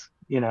 sometimes,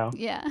 Yeah,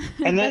 and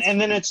then that's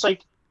and then true. it's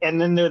like, and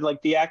then they're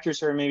like the actors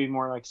who are maybe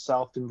more like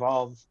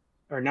self-involved,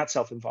 or not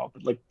self-involved,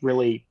 but like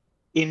really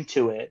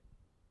into it.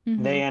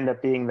 Mm-hmm. They end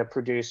up being the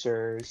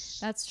producers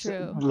That's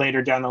true.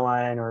 later down the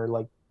line, or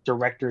like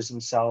directors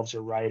themselves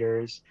or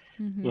writers.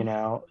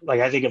 Mm-hmm. Like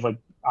I think of like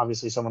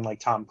obviously someone like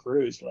Tom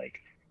Cruise, like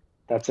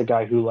that's a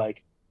guy who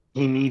like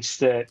he needs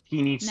to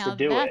Now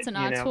do that's it, an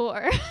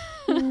auteur.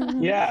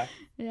 Yeah,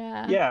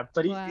 Yeah. yeah,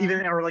 but Wow.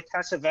 even or like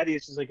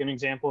Cassavetes is like an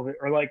example of it,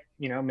 or like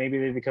maybe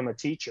they become a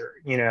teacher.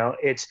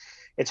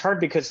 It's hard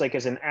because like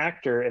as an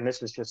actor, and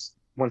this is just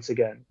once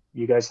again,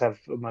 you guys have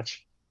a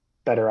much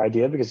better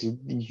idea because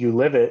you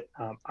live it.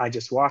 I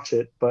just watch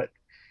it, but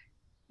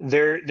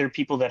they're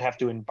people that have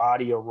to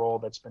embody a role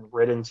that's been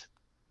written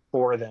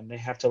for them. They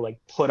have to like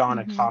put on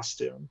a Mm-hmm.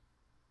 costume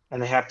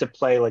and they have to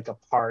play like a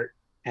part,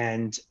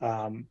 and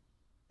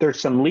there's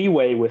some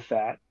leeway with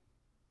that,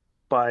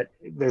 but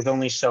there's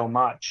only so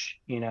much,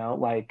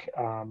 like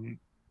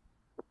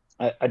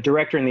a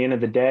director in the end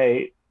of the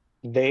day,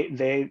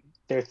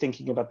 they're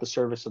thinking about the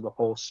service of the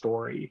whole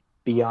story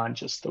beyond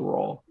just the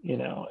role,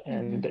 Mm-hmm.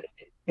 and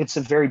it's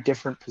a very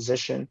different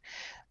position,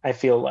 I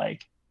feel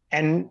like.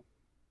 And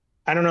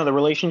I don't know, the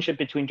relationship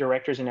between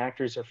directors and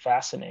actors are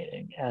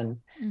fascinating, and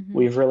Mm-hmm.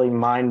 we've really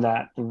mined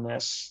that in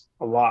this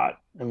a lot.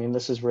 I mean,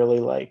 this is really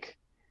like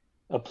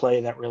a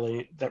play that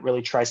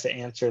really tries to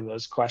answer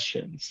those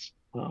questions.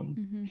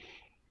 Mm-hmm.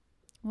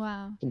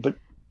 Wow. But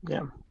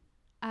yeah.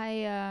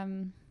 I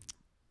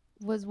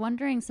was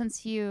wondering,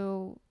 since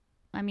you,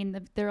 I mean,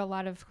 there are a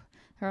lot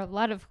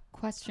of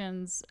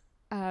questions.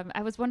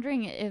 I was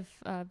wondering if,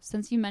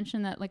 since you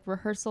mentioned that like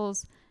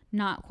rehearsals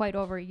not quite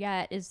over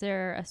yet, is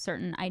there a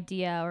certain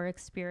idea or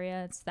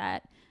experience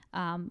that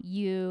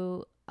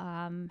you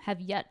have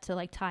yet to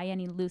like tie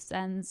any loose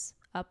ends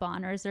up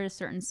on, or is there a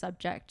certain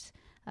subject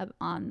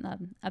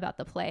on about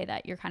the play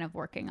that you're kind of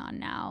working on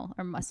now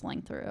or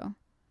muscling through?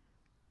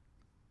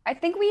 I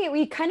think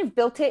we kind of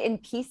built it in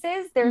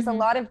pieces. There's a Mm-hmm.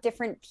 lot of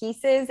different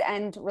pieces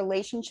and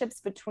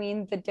relationships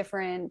between the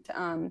different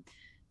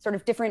sort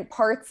of different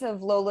parts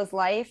of Lola's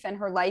life, and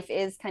her life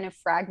is kind of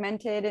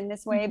fragmented in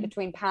this way Mm-hmm.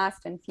 between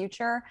past and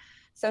future.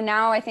 So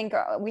now I think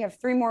we have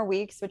 3 more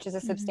weeks, which is a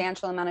Mm-hmm.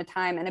 substantial amount of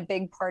time, and a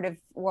big part of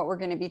what we're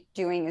going to be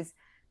doing is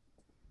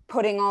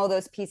putting all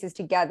those pieces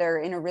together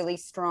in a really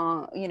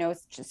strong,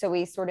 so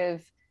we sort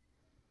of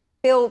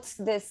built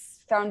this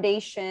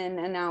foundation,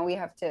 and now we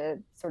have to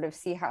sort of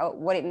see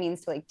what it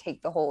means to like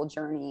take the whole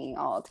journey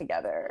all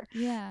together.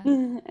 Yeah.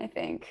 I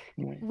think.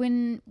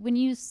 When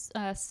you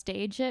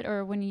stage it,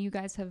 or when you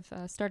guys have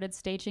started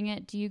staging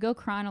it, do you go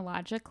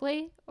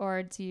chronologically,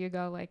 or do you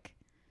go like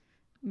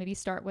maybe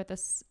start with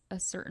a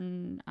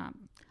certain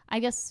I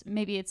guess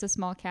maybe it's a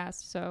small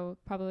cast, so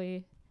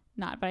probably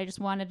not, but I just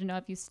wanted to know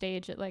if you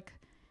stage it like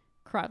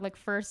like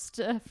first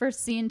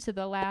scene to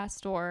the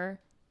last, or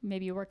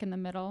maybe you work in the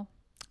middle.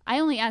 I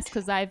only ask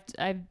because I've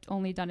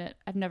only done it.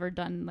 I've never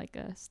done like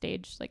a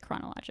stage like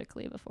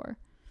chronologically before.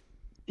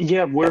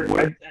 Yeah,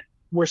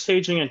 we're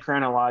staging it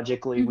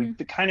chronologically. We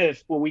Mm-hmm. kind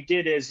of what we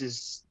did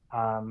is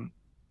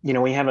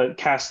we have a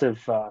cast of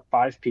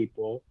 5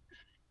 people,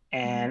 Mm-hmm.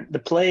 and the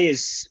play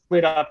is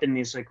split up in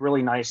these like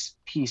really nice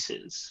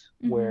pieces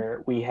Mm-hmm.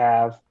 where we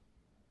have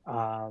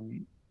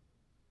um,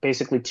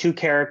 basically 2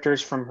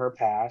 characters from her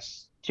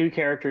past, 2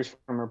 characters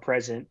from her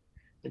present.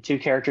 The 2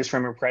 characters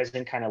from her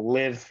present kind of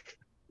live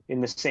in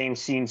the same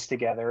scenes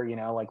together,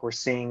 like we're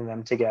seeing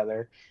them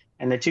together.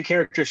 And the 2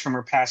 characters from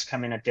her past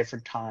come in at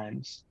different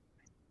times.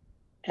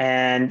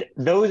 And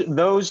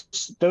those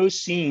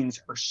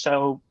scenes are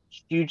so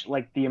huge,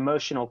 like the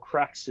emotional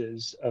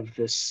cruxes of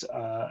this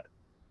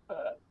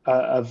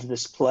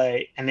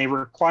play, and they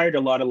required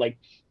a lot of like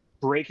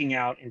breaking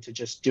out into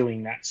just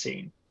doing that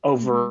scene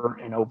Mm-hmm. over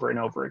and over and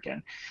over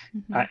again.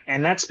 Mm-hmm.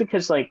 And that's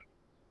because like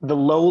the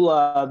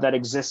Lola that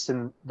exists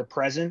in the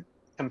present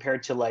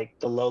compared to like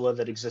the Lola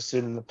that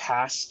existed in the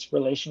past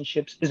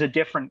relationships is a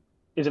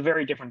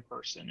very different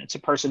person. It's a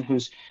person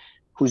who's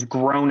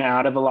grown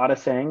out of a lot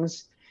of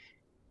things.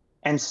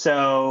 And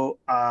so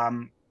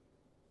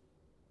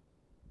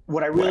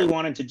what I really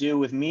wanted to do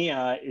with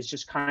Mia is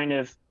just kind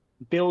of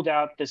build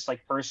out this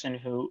like person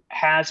who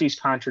has these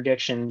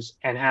contradictions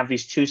and have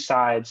these 2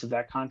 sides of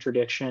that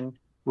contradiction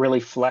really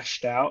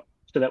fleshed out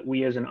so that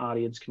we as an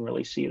audience can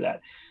really see that.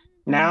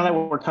 Now that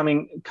Mm-hmm. we're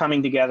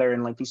coming together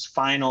in like these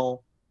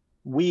final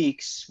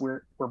weeks,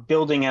 we're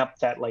building up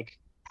that like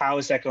how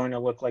is that going to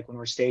look like when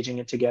we're staging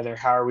it together?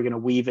 How are we going to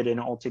weave it in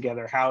all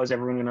together? How is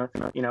everyone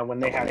going to, when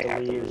they have to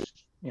leave,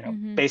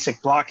 Mm-hmm.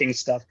 basic blocking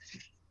stuff.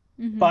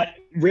 Mm-hmm. But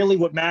really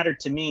what mattered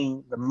to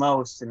me the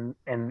most in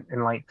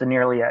like the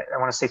nearly, I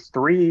want to say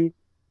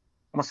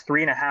almost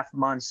 3.5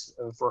 months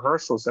of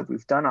rehearsals that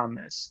we've done on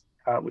this,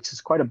 which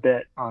is quite a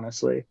bit,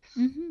 honestly,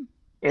 Mm-hmm.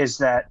 is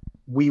that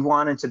we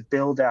wanted to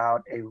build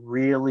out a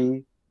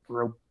really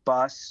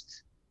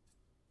robust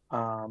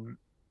um,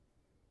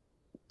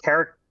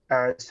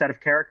 set of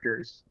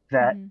characters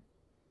that Mm-hmm.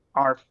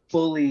 are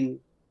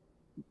fully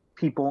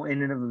people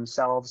in and of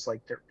themselves.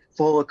 Like they're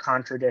full of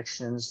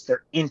contradictions.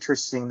 They're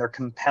interesting. They're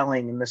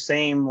compelling in the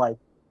same like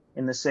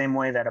in the same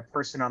way that a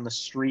person on the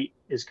street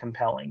is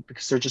compelling,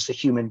 because they're just a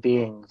human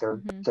being.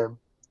 They're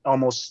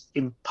almost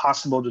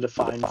impossible to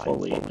define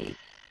fully.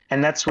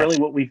 And that's really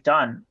what we've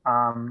done.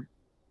 And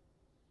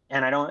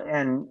I don't,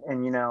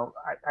 and you know,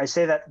 I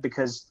say that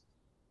because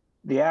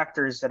the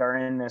actors that are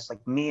in this,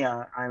 like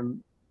Mia,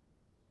 I'm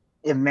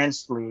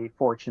immensely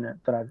fortunate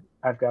that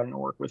I've gotten to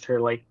work with her.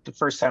 Like the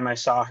first time I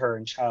saw her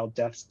in Child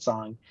Death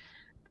Song,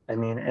 I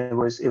mean, it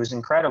was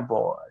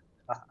incredible.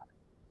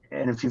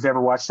 And if you've ever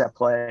watched that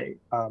play,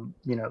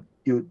 you know,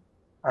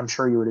 I'm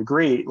sure you would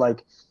agree.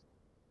 Like,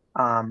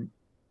 and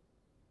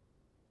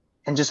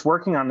just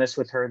working on this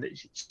with her, that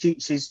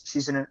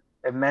she's an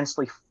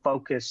immensely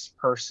focused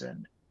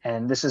person,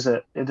 and this is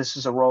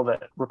a role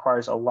that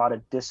requires a lot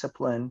of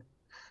discipline,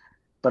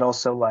 but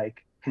also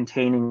like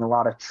containing a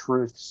lot of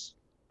truths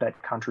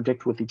that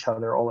contradict with each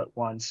other all at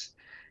once.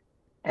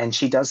 And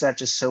she does that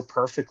just so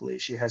perfectly.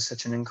 She has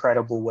such an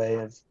incredible way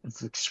of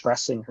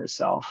expressing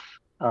herself.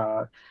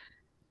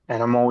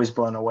 And I'm always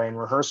blown away in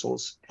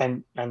rehearsals.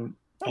 And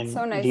That's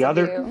so nice the of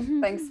other,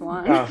 you. Thanks,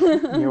 Juan.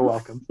 you're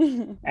welcome.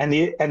 And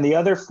the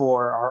other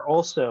four are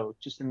also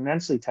just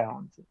immensely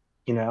talented,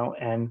 you know.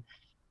 And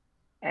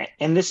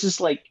this is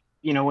like,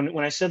 you know,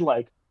 when I said,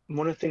 like,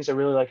 one of the things I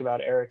really like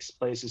about Eric's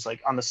plays is, like,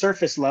 on the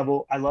surface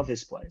level, I love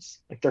his plays.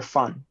 Like, they're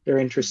fun, they're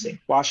interesting.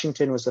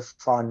 Washington was a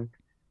fun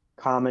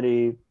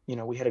comedy, you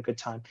know, we had a good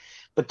time.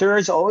 But there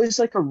is always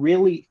like a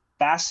really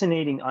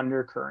fascinating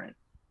undercurrent.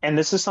 And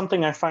this is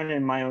something I find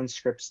in my own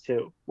scripts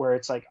too, where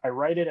it's like I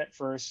write it at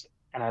first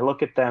and I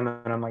look at them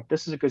and I'm like,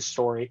 this is a good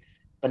story.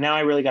 But now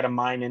I really got to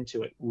mine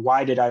into it.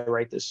 Why did I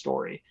write this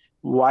story?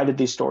 Why did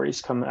these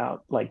stories come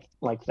out like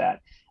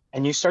that?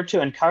 And you start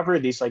to uncover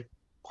these like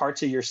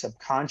parts of your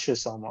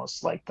subconscious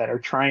almost, like, that are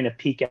trying to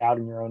peek out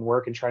in your own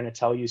work and trying to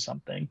tell you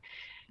something.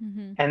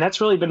 And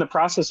that's really been the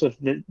process with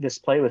this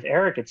play with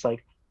Eric. It's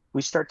like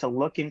we start to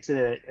look into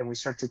it and we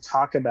start to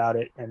talk about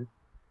it, and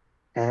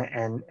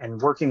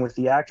working with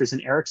the actors,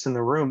 and Eric's in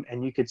the room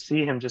and you could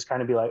see him just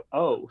kind of be like,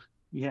 oh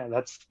yeah,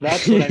 that's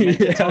what I meant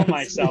to tell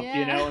myself,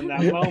 you know, in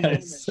that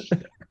moment.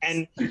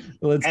 And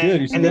well, that's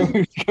good. You should know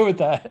where to go with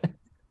that.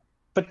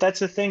 But that's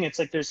the thing. It's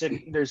like there's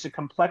a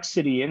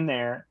complexity in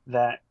there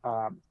that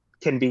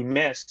can be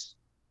missed.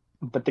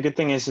 But the good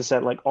thing is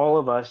that, like, all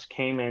of us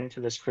came into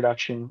this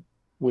production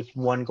with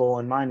one goal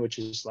in mind, which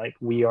is like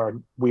we are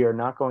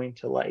not going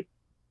to like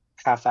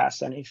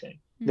half-ass anything.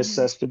 This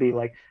has to be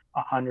like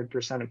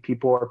 100% of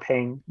people are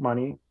paying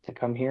money to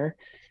come here.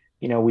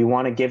 You know, we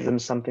want to give them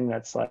something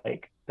that's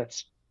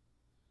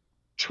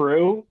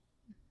true,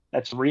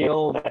 that's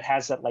real, that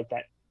has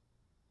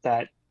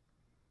that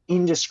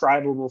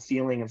indescribable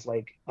feeling of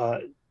like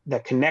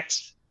that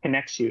connects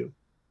you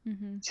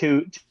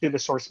to the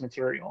source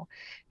material.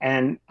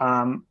 And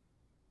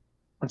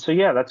so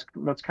yeah,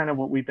 that's kind of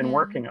what we've been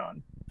working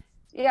on.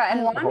 Yeah,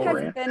 and Juan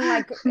has been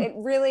like, it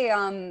really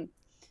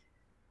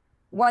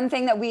one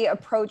thing that we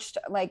approached,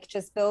 like,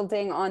 just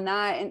building on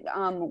that,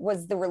 and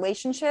was the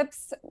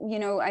relationships. You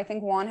know, I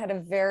think Juan had a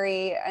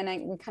very,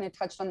 and we kind of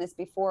touched on this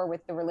before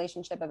with the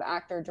relationship of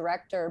actor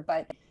director,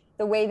 but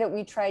the way that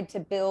we tried to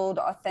build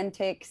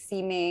authentic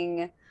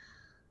seeming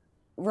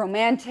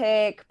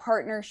romantic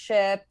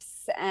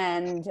partnerships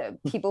and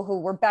people who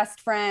were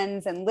best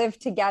friends and lived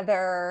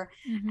together.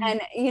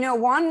 And, you know,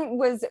 Juan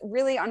was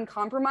really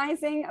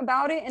uncompromising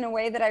about it in a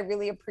way that I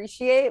really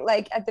appreciate.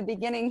 Like, at the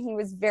beginning, he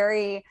was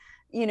very,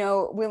 you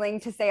know, willing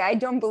to say, I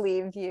don't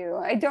believe you.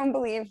 I don't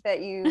believe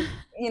that you've,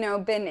 you know,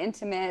 been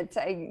intimate.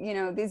 You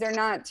know, these are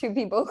not two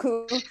people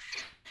who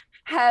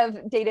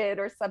have dated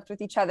or slept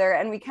with each other.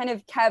 And we kind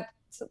of kept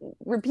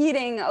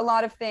repeating a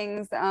lot of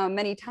things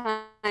many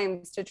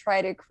times to try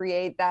to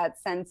create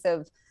that sense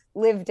of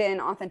lived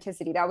in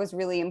authenticity. That was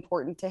really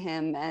important to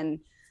him, and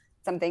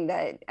something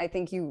that I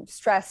think you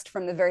stressed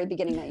from the very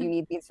beginning, that you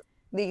need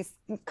these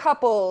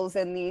couples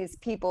and these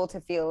people to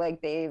feel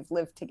like they've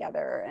lived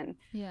together.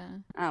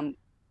 And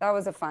that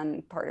was a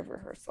fun part of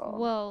rehearsal.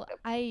 Well,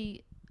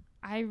 I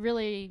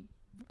really,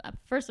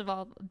 first of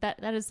all,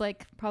 that is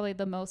like probably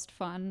the most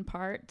fun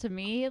part to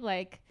me.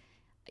 Like,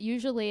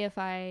 usually if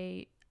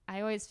I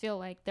always feel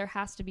like there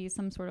has to be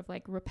some sort of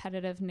like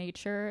repetitive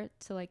nature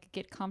to like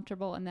get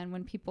comfortable, and then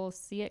when people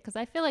see it, because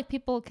I feel like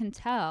people can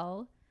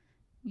tell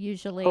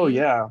usually. Oh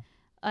yeah.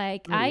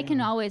 Like, I can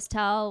always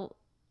tell.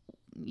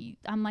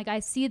 I'm like, I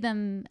see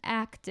them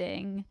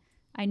acting,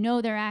 I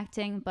know they're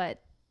acting,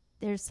 but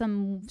there's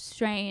some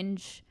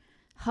strange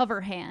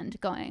hover hand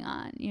going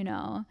on, you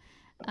know.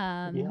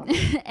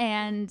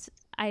 And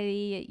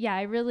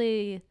I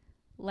really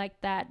like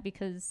that,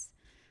 because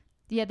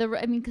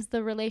because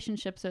the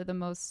relationships are the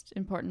most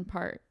important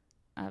part.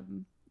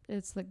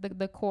 It's like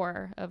the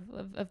core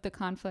of the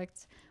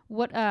conflict.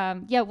 What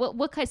kind?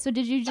 So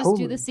did you just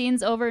do the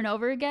scenes over and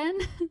over again?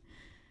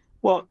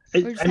 Well,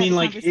 I mean,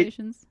 like,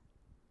 conversations?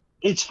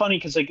 It's funny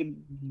because, like,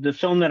 the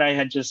film that I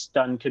had just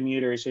done,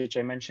 Commuters, which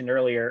I mentioned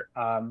earlier,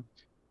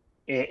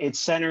 it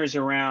centers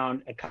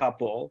around a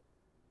couple,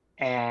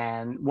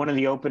 and one of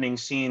the opening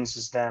scenes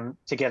is them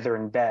together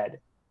in bed.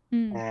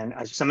 And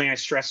something I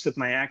stressed with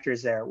my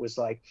actors there was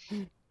like,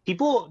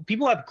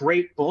 people have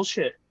great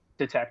bullshit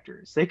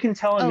detectors. They can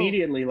tell Oh,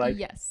 immediately, like,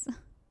 yes.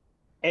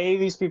 A,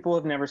 these people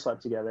have never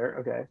slept together.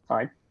 Okay,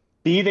 fine.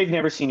 B, they've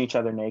never seen each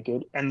other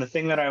naked. And the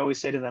thing that I always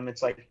say to them,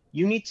 it's like,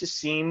 you need to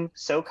seem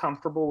so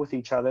comfortable with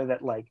each other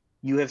that like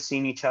you have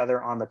seen each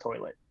other on the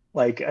toilet.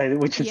 Like,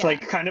 which is Yeah.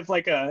 like kind of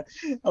like a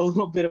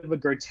little bit of a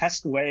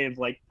grotesque way of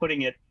like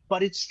putting it,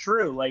 but it's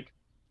true. Like,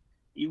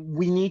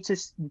 we need to,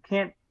 you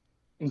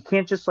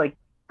can't just like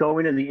go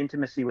into the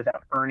intimacy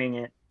without earning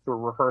it through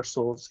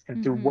rehearsals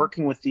and through Mm-hmm.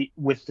 working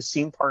with the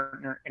scene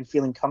partner and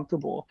feeling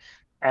comfortable.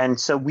 And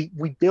so we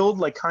build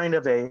like kind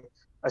of a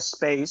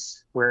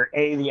space where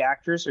the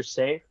actors are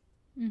safe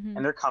Mm-hmm.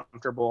 and they're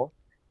comfortable,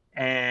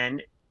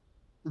 and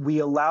we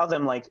allow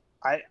them, like,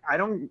 I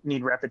don't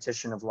need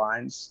repetition of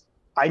lines.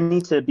 I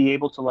need to be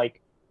able to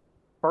like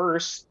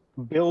first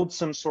build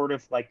some sort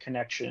of like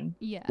connection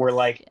where Yes.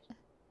 like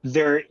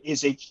there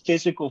is a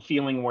physical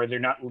feeling where they're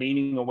not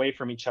leaning away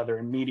from each other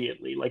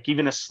immediately, like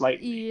even a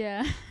slight lean.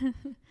 Yeah.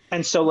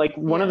 And so like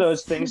one of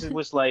those Yes. things, it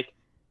was like,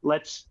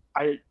 let's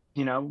I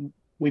you know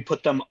we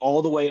put them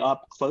all the way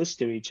up close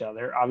to each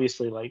other.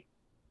 Obviously, like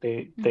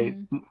they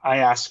Mm-hmm. I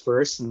asked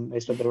first and they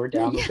said they were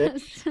down with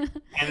it. Yes.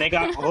 And they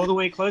got all the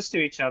way close to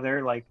each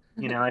other, like,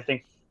 I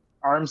think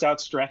arms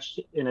outstretched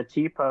in a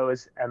T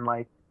pose, and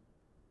like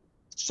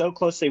so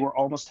close they were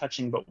almost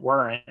touching but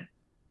weren't,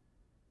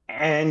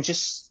 and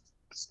just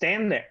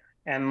stand there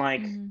and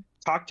like Mm-hmm.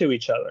 talk to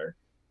each other.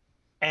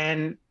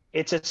 And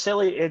it's a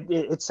silly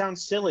it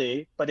sounds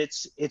silly, but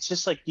it's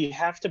just like you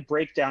have to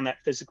break down that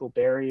physical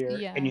barrier,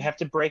 and you Yeah. have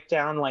to break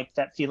down like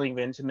that feeling of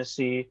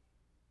intimacy,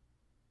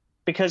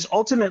 because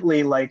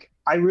ultimately, like,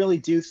 I really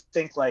do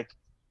think like,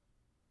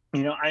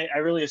 I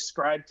really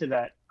ascribe to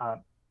that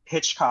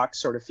Hitchcock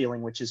sort of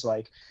feeling, which is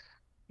like,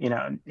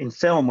 in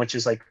film, which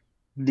is like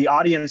the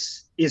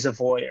audience is a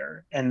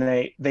voyeur, and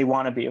they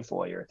want to be a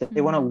voyeur. They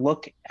want to Mm-hmm.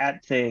 look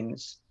at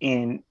things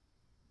in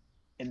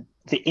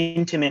the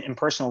intimate and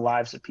personal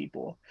lives of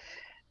people.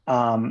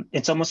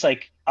 It's almost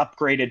like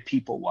upgraded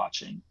people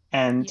watching.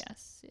 And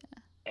Yes.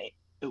 Yeah.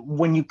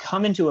 when you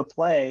come into a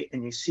play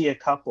and you see a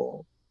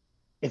couple,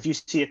 if you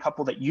see a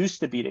couple that used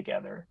to be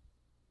together,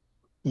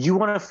 you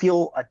want to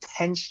feel a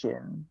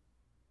tension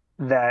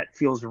that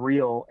feels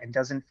real and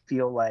doesn't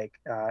feel like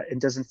it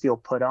doesn't feel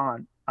put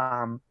on.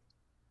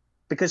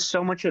 Because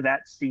so much of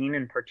that scene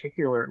in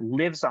particular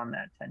lives on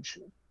that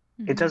tension.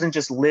 It Mm-hmm. doesn't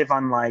just live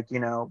on like,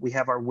 we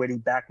have our witty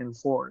back and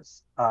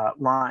forth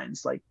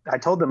lines. Like I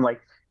told them,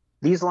 like,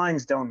 these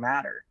lines don't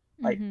matter.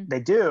 Like Mm-hmm. they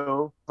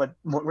do, but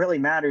what really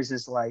matters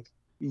is like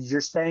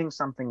you're saying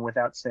something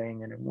without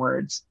saying it in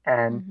words.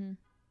 Mm-hmm.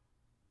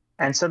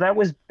 And so that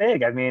was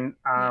big. I mean,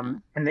 Yeah.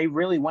 and they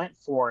really went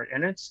for it.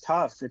 And it's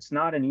tough. It's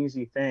not an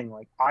easy thing.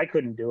 Like I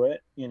couldn't do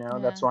it.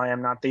 That's Yeah. why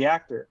I'm not the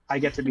actor. I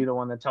get to be the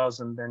one that tells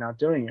them they're not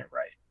doing it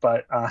right.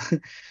 But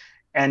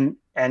and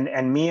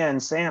Mia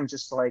and Sam,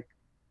 just like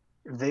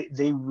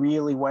they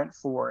really went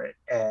for it,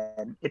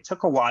 and it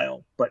took a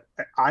while, but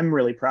I'm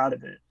really proud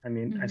of it. I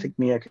mean, I Mm-hmm. think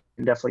Mia can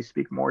definitely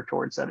speak more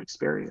towards that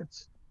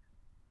experience.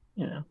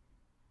 Yeah.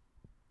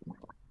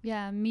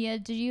 Mia,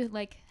 did you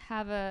like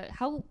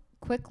how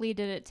quickly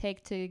did it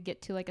take to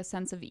get to like a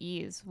sense of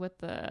ease with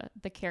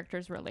the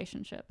characters'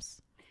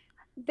 relationships?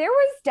 There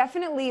was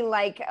definitely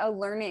like a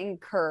learning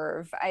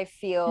curve, I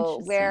feel,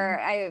 Interesting. where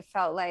I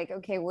felt like,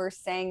 okay, we're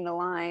saying the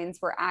lines,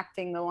 we're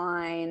acting the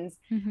lines.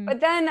 Mm-hmm. But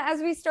then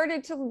as we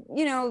started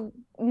to,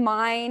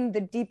 mine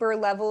the deeper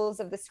levels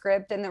of the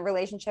script and the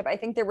relationship, I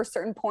think there were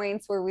certain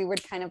points where we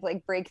would kind of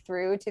like break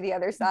through to the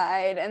other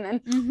side. And then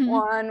Mm-hmm.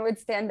 Juan would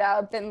stand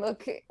up and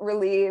look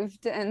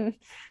relieved and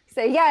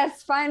say,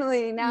 yes,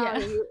 finally, now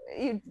Yeah.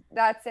 you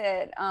that's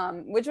it.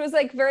 Which was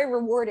like very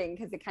rewarding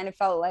because it kind of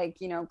felt like,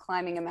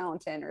 climbing a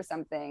mountain or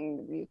something.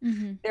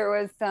 Mm-hmm. There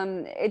was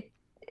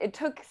it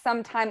took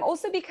some time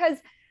also because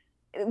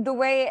the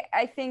way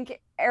I think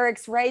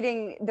Eric's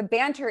writing, the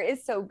banter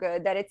is so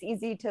good that it's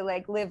easy to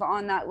like live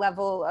on that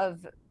level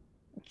of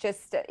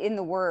just in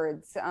the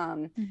words.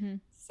 Mm-hmm.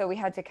 So we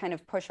had to kind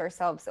of push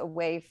ourselves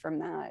away from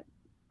that,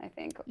 I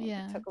think.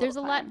 Yeah. It took There's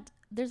a lot time.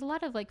 there's a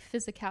lot of like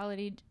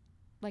physicality.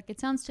 Like it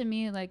sounds to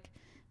me like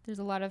there's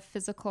a lot of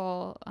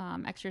physical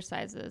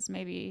exercises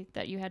maybe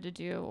that you had to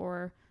do,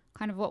 or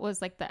kind of what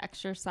was like the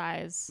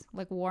exercise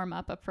like warm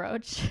up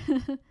approach.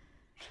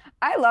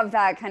 I love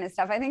that kind of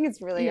stuff. I think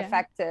it's really Yeah.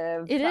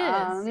 effective. It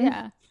is.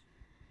 Yeah.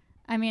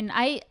 I mean,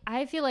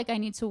 I feel like I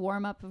need to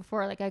warm up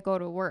before like I go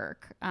to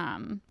work.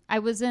 I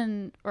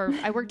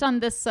worked on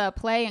this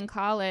play in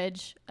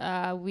college.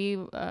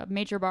 We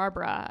Major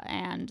Barbara,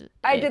 and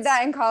I did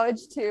that in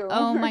college too.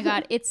 Oh my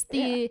God, it's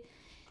Yeah.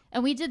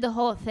 and we did the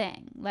whole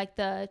thing, like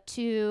the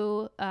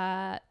two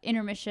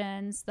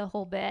intermissions, the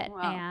whole bit,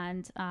 Wow.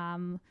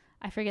 and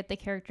I forget the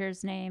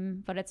character's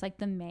name, but it's like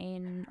the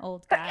main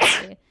old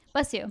guy.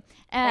 Bless you.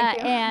 Thank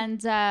you.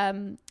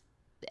 And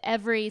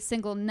every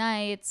single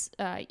night,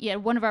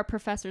 one of our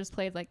professors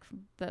played like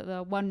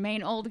the one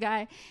main old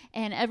guy,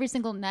 and every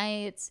single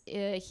night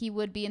he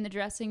would be in the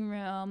dressing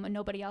room and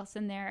nobody else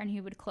in there, and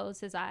he would close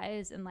his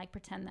eyes and like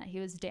pretend that he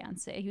was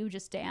dancing. He would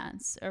just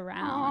dance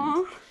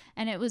around. Aww.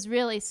 And it was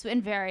really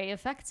and very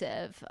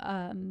effective.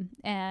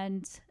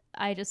 And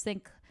I just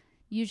think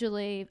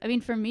usually, I mean,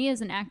 for me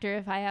as an actor,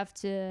 if I have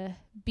to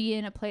be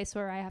in a place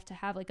where I have to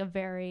have like a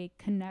very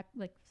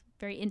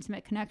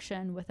intimate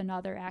connection with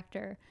another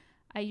actor,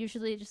 I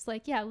usually just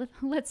like,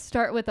 let's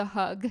start with a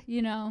hug,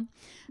 you know?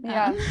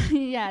 Yeah.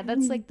 Yeah,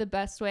 that's like the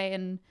best way.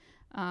 And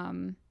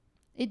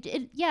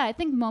I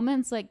think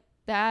moments like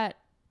that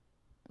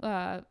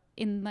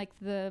in like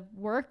the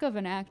work of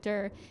an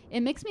actor, it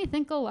makes me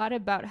think a lot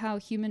about how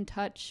human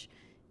touch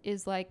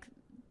is like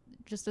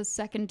just a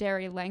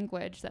secondary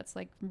language that's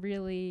like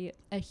really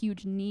a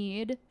huge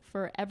need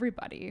for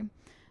everybody.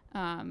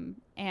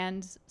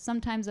 And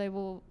sometimes I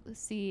will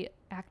see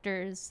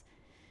actors.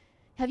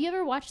 Have you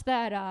ever watched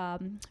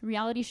that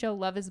reality show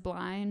Love is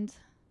Blind?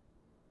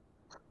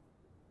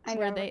 I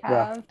never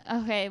have.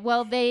 Okay,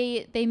 well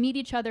they meet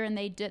each other and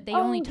they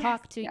only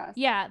talk to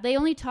they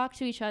only talk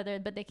to each other,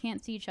 but they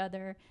can't see each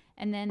other.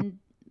 And then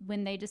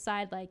when they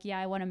decide like,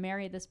 I want to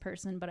marry this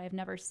person, but I've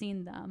never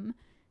seen them,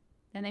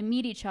 then they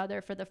meet each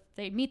other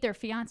they meet their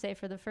fiance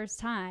for the first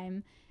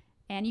time,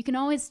 and you can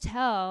always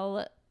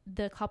tell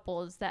the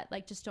couples that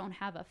like just don't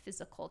have a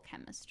physical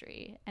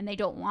chemistry, and they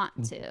don't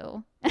want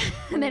to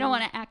and they don't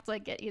want to act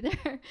like it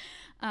either.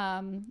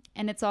 And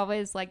it's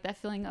always like that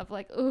feeling of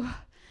like, ooh,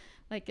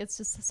 like it's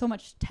just so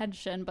much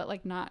tension, but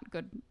like not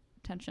good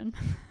tension.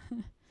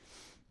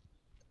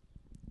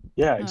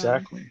 Yeah,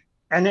 exactly.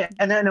 And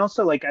then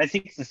also, like, I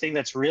think the thing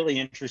that's really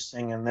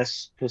interesting in this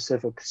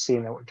specific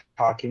scene that we're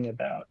talking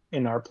about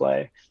in our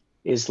play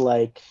is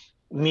like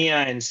Mia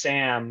and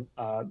Sam,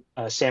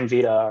 Sam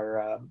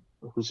Vita,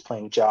 who's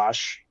playing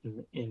Josh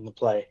in the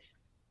play.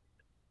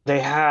 They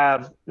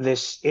have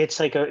this. It's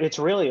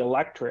really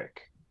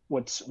electric.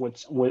 What's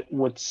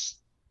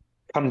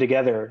come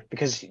together,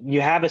 because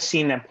you have a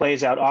scene that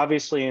plays out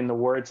obviously in the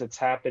words that's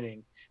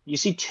happening. You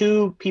see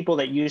two people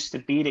that used to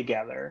be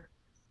together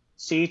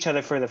see each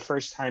other for the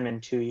first time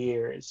in 2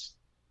 years.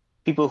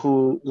 People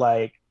who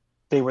like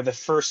they were the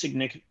first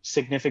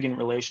significant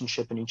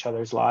relationship in each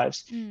other's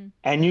lives.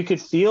 And you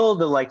could feel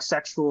the like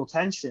sexual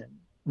tension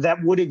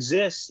that would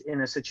exist in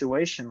a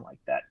situation like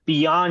that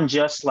beyond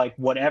just like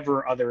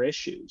whatever other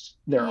issues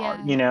there are,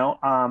 you know?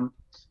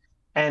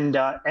 And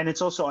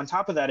it's also on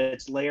top of that,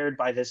 it's layered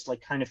by this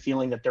like kind of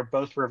feeling that they're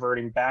both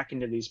reverting back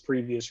into these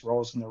previous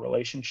roles in the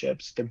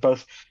relationships. They're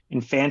both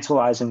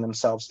infantilizing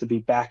themselves to be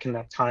back in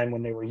that time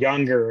when they were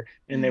younger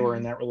and they were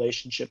in that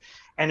relationship.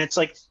 And it's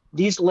like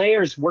these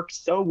layers work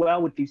so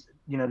well with these,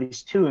 you know,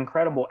 these two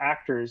incredible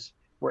actors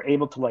were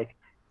able to like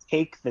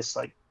take this,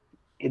 like,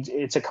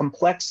 it's a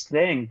complex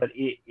thing, but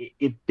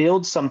it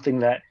builds something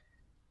that,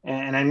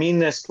 and I mean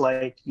this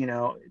like, you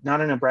know,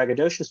 not in a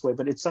braggadocious way,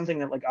 but it's something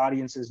that like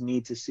audiences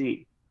need to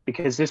see,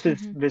 because this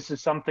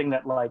is something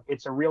that like,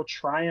 it's a real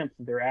triumph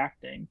of their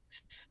acting.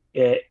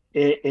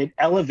 It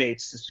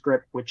elevates the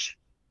script, which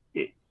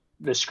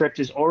the script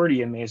is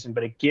already amazing,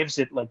 but it gives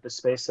it like the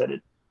space that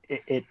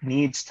it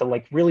needs to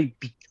like really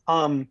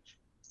become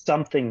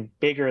something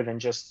bigger than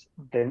just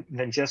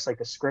like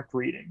a script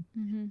reading.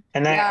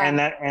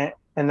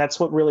 And that's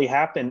what really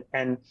happened.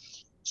 And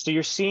so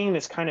you're seeing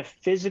this kind of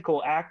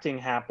physical acting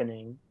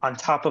happening on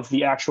top of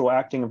the actual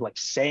acting of like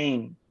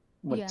saying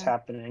what's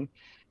happening.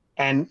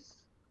 And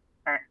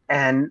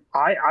I'm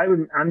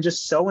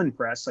just so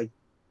impressed. Like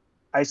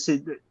I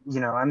said, you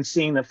know, I'm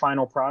seeing the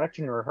final product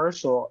in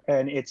rehearsal,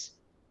 and it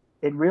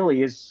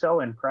really is so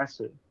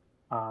impressive.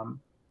 So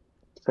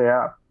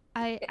yeah.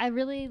 I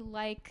really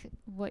like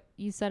what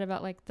you said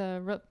about like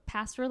the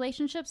past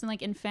relationships and like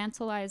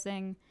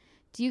infantilizing.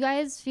 Do you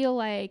guys feel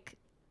like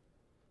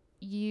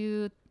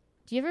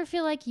do you ever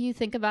feel like you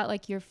think about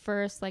like your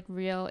first like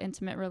real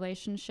intimate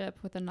relationship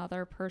with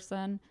another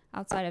person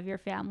outside of your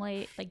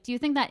family? Like, do you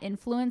think that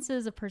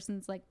influences a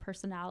person's like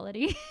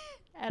personality?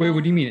 Wait, all?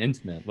 what do you mean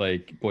intimate?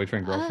 Like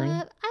boyfriend,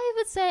 girlfriend? I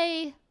would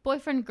say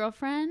boyfriend,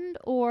 girlfriend,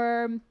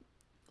 or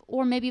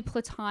maybe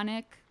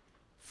platonic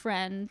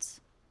friend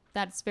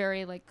that's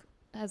very like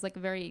has like a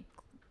very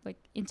like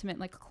intimate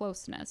like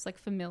closeness, like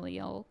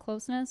familial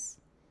closeness.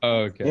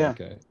 Oh, okay, yeah.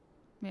 Okay.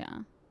 Yeah.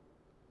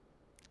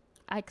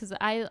 Because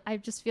I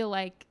just feel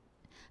like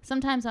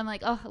sometimes I'm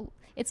like, oh,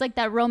 it's like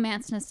that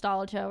romance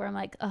nostalgia where I'm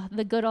like, oh,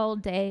 the good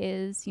old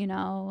days, you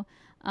know.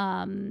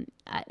 And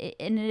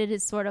it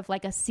is sort of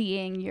like a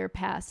seeing your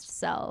past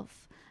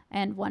self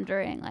and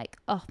wondering like,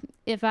 oh,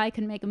 if I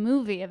can make a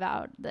movie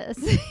about this,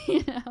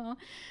 you know.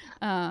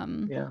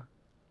 Yeah.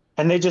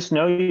 And they just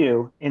know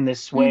you in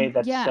this way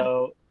that's yeah.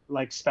 so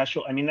like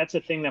special. I mean, that's a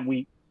thing that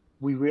we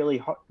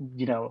really,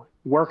 you know,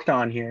 worked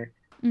on here.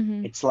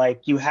 It's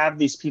like you have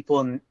these people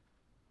in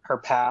her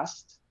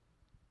past,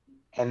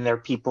 and they're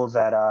people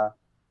that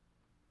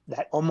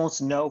that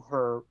almost know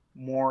her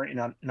more in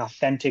an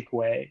authentic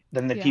way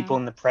than the people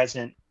in the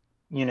present,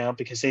 you know,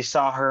 because they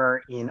saw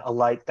her in a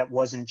light that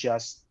wasn't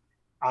just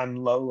I'm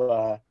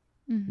Lola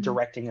Mm-hmm.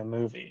 directing a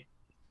movie.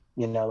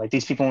 You know, like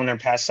these people in their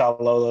past saw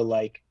Lola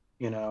like,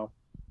 you know,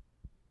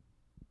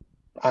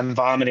 I'm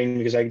vomiting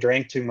because I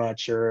drank too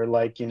much, or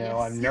like, you know,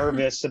 Yes. I'm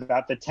nervous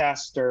about the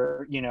test,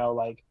 or, you know,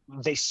 like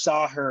they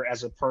saw her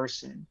as a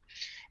person.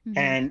 Mm-hmm.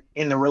 And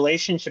in the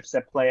relationships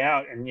that play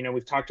out, and, you know,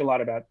 we've talked a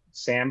lot about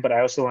Sam, but I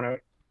also want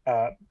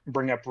to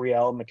bring up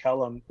Riel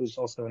McKellum, who's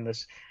also in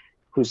this,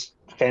 who's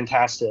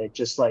fantastic.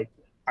 Just like,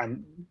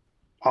 I'm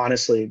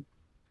honestly,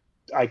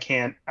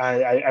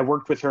 I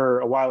worked with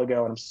her a while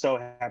ago, and I'm so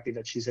happy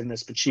that she's in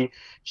this, but she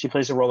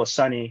plays the role of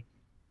Sunny,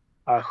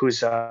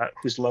 who's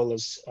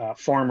Lola's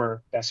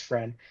former best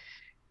friend.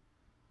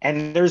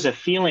 And there's a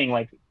feeling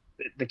like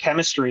the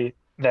chemistry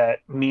that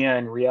Mia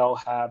and Riel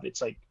have, it's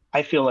like,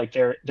 I feel like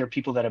they're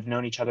people that have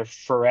known each other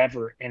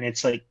forever, and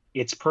it's like,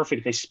 it's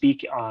perfect. They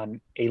speak on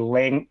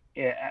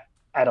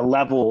at a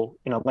level,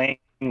 in a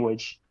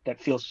language that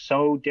feels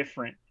so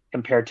different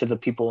compared to the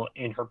people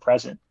in her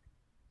present.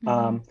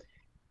 Mm-hmm.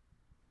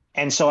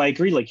 And so I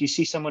agree, like you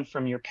see someone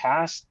from your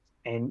past,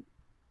 and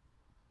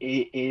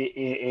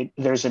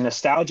there's a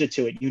nostalgia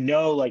to it, you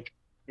know, like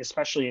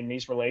especially in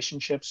these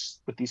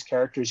relationships with these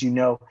characters, you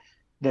know,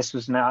 this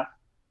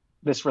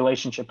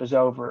relationship is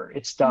over,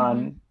 it's done.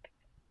 Mm-hmm.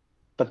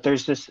 But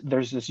there's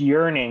this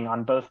yearning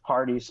on both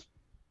parties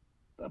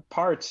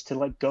parts to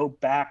like go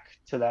back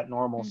to that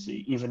normalcy,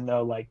 Mm-hmm. even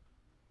though like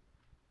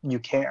you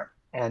care.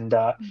 And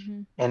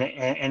Mm-hmm.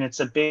 and it's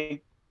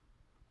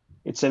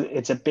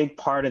a big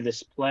part of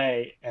this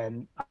play.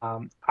 And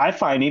I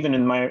find even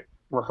in my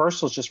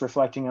rehearsals, just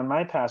reflecting on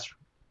my past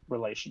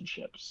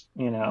relationships,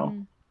 you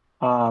know,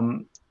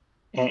 Mm-hmm.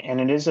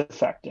 and it is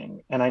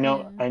affecting. And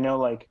Yeah. I know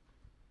like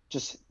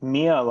just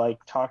Mia, like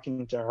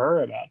talking to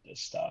her about this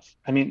stuff.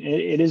 I mean,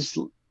 it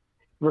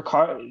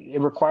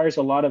requires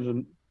a lot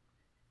of,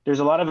 there's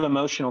a lot of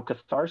emotional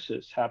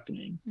catharsis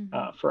happening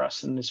Mm-hmm. for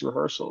us in these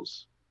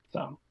rehearsals.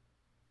 So.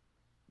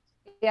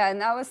 Yeah, and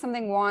that was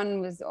something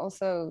Juan was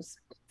also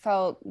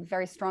felt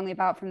very strongly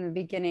about from the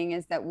beginning,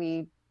 is that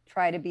we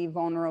try to be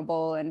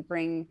vulnerable and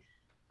bring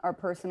our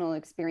personal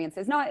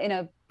experiences, not in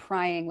a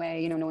prying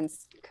way, you know, no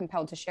one's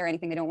compelled to share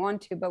anything they don't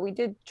want to, but we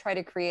did try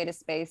to create a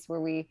space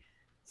where we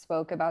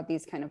spoke about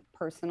these kind of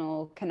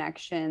personal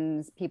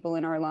connections, people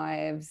in our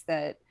lives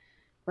that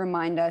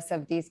remind us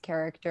of these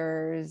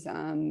characters,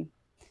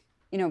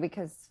 you know,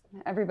 because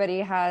everybody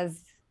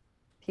has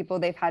people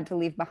they've had to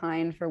leave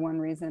behind for one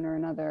reason or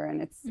another.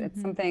 And it's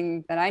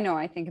something that I know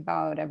I think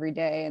about every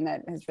day, and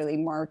that has really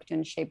marked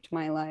and shaped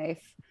my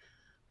life.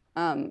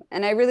 And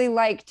I really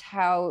liked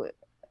how,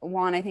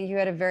 Juan, I think you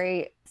had a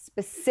very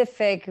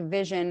specific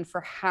vision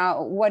for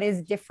what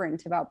is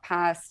different about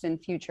past and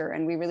future.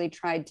 And we really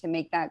tried to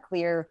make that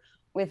clear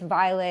with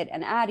Violet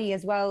and Addie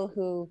as well,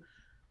 who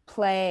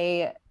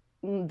play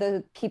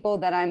the people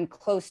that I'm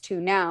close to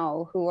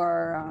now, who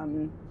are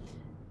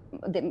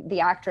the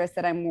actress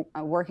that I'm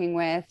working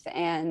with,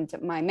 and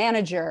my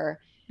manager.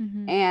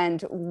 Mm-hmm.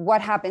 And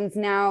what happens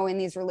now in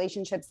these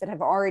relationships that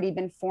have already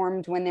been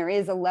formed when there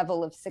is a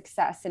level of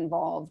success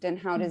involved, and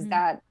how does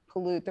that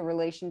pollute the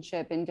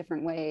relationship in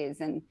different ways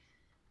and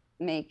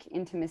make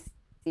intimacy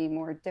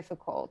more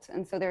difficult.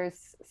 And so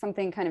there's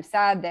something kind of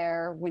sad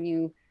there when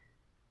you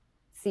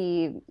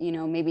see, you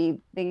know, maybe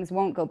things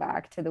won't go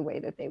back to the way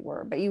that they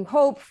were, but you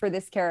hope for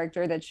this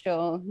character that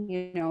she'll,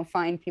 you know,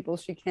 find people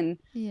she can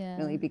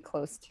really be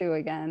close to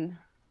again.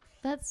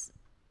 That's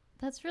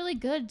really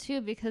good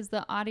too, because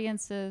the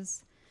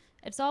audiences,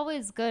 it's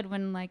always good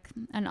when like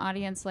an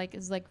audience like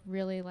is like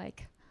really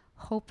like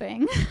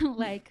hoping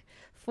like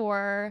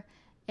for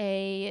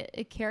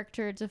a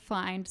character to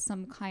find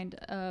some kind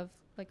of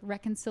like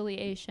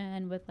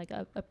reconciliation with like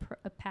a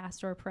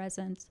past or a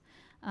present.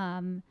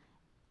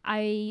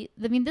 I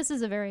mean, this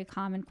is a very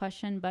common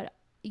question, but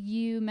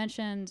you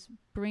mentioned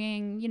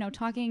bringing, you know,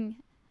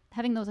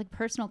 having those like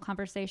personal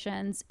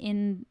conversations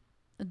in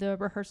the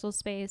rehearsal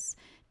space.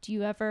 Do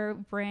you ever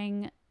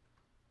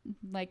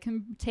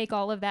take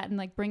all of that and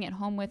like bring it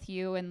home with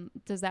you? And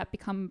does that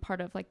become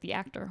part of like the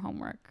actor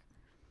homework?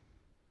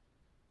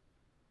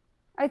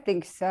 I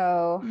think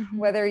so. Mm-hmm.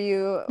 Whether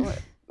you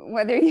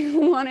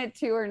want it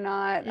to or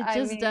not, it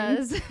just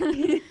does.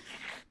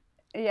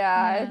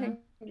 Yeah, I think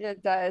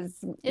it does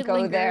go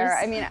lingers there.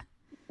 I mean,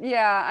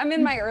 yeah, I'm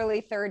in my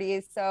early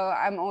 30s, so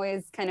I'm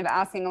always kind of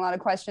asking a lot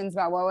of questions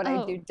about what would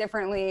I do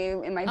differently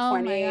in my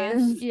 20s. My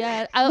gosh.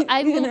 Yeah,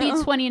 I will be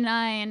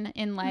 29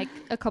 in like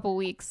a couple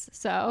weeks,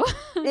 so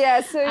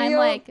yeah, so I'm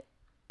like,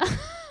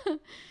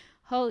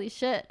 holy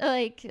shit,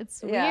 like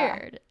it's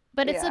weird,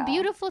 but it's a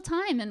beautiful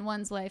time in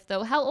one's life,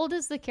 though. How old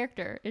is the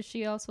character? Is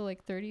she also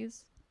like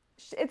 30s?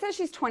 It says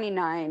she's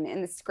 29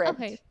 in the script.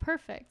 Okay,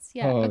 perfect.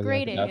 Yeah, a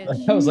great age.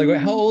 I was like, wait,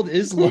 how old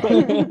is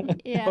Lola?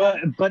 Yeah.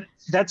 But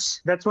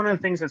that's one of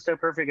the things that's so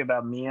perfect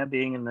about Mia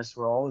being in this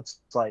role. It's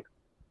like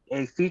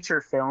a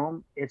feature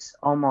film, it's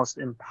almost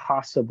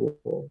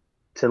impossible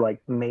to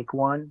like make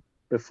one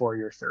before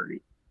you're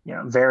 30. You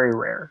know, very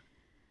rare.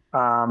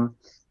 And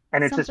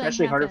it's Something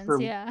especially happens,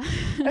 harder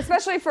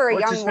especially for a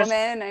young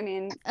woman. I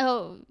mean,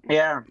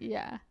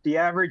 the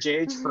average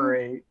age for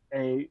a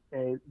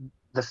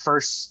the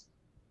first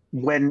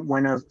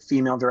when a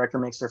female director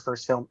makes their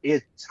first film,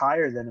 it's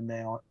higher than a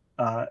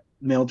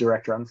male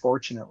director,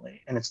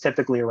 unfortunately, and it's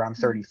typically around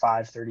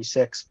 35,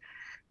 36.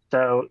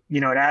 So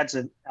it adds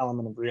an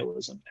element of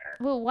realism there.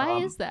 Well, why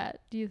is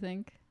that, do you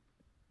think?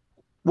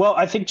 Well,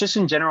 I think just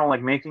in general,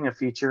 like making a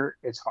feature,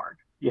 it's hard.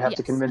 You have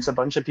to Yes. convince a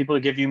bunch of people to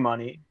give you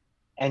money,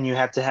 and you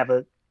have to have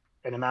an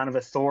amount of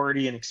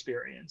authority and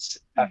experience.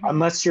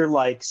 Unless you're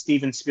like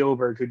Steven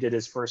Spielberg, who did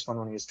his first one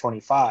when he was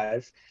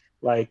 25,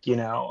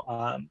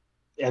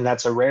 and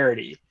that's a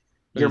rarity.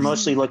 You're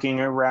mostly looking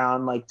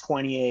around like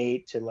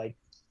 28 to like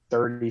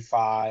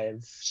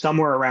 35,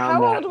 somewhere around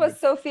How that. old was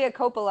Sofia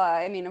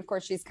Coppola? I mean, of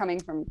course, she's coming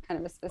from kind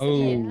of a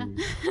specific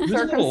This is a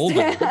little older.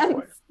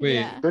 circumstance. Wait,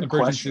 Yeah. Good Virgin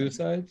question.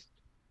 Suicides?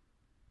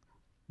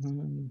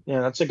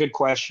 Yeah, that's a good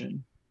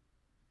question.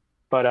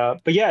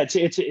 But yeah,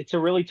 it's a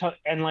really tough,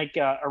 and like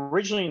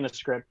originally in the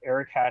script,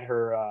 Eric had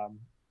her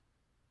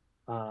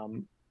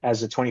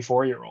as a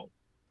 24-year-old.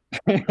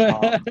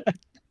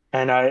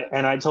 And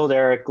I told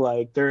Eric,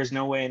 like, there is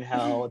no way in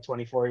hell a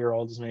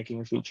 24-year-old is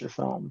making a feature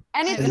film.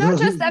 And it's not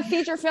just a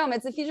feature film,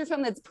 it's a feature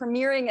film that's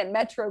premiering at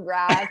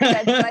Metrograph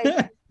that's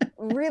like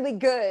really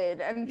good.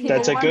 And people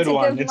That's a want good to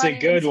one. give It's a money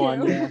good to.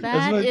 one. Yeah.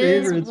 That's my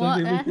favorite. It's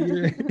my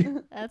favorite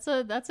theater.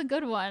 That's a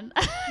good one.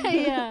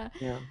 Yeah.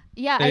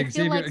 Yeah. I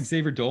feel like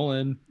Xavier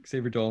Dolan. oh,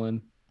 there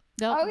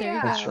you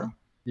yeah. go.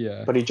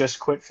 Yeah. But he just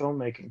quit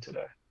filmmaking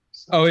today.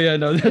 So. Oh yeah,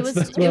 no, that's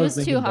it what I was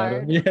was too thinking about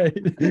hard. him. Yeah,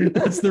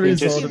 that's the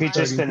result. He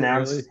just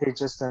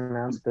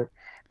announced it.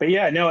 But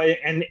yeah, no,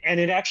 and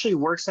it actually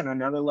works on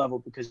another level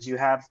because you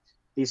have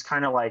these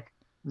kind of like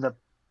the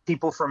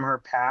people from her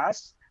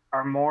past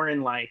are more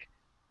in like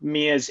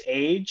Mia's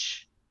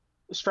age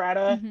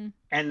strata,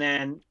 and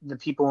then the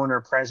people in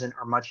her present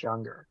are much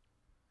younger,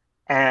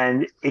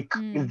 and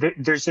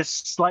there's this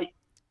slight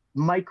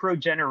micro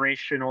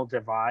generational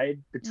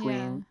divide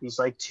between these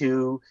like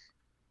two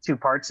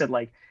parts that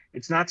like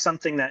it's not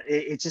something that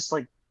it's just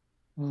like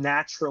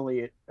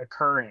naturally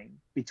occurring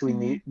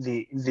between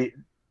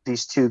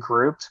these two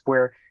groups,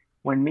 where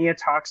when Mia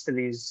talks to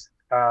these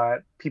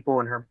people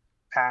in her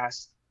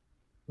past,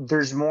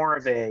 there's more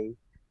of a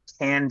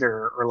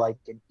candor or like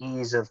an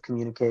ease of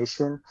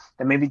communication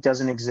that maybe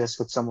doesn't exist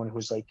with someone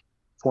who's like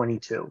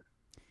 22,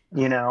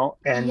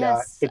 and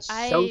yes, it's so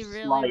I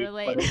really slight,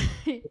 relate. but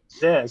it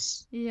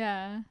exists.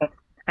 Yeah.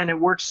 And it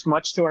works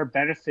much to our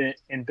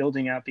benefit in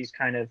building out these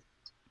kind of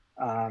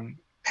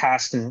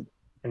past and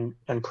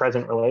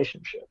present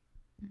relationship.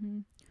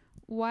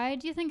 Why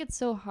do you think it's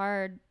so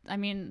hard? I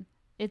mean,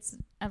 it's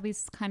at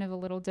least kind of a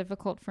little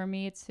difficult for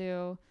me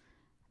to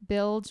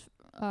build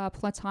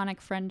platonic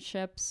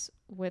friendships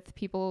with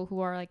people who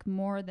are like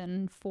more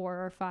than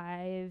 4 or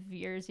 5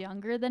 years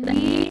younger than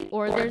me,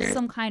 or there's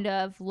some kind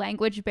of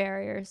language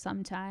barrier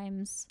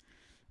sometimes,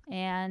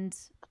 and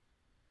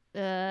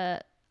I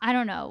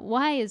don't know,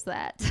 why is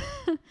that?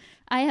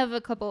 I have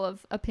a couple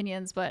of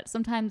opinions, but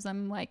sometimes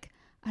I'm like,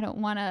 I don't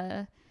want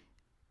to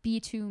be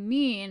too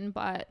mean,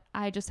 but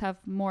I just have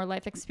more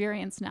life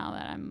experience now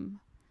that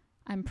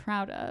I'm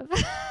proud of.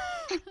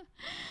 I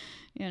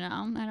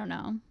don't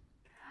know.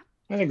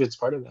 I think it's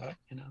part of that,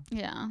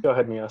 Yeah. Go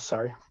ahead, Mia.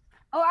 Sorry.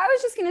 Oh, I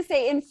was just going to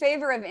say, in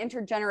favor of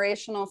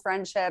intergenerational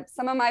friendships,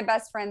 some of my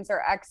best friends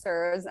are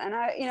Xers, and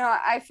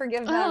I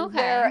forgive them. Oh,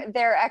 okay.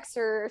 Their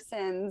Xer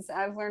sins.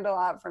 I've learned a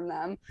lot from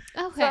them.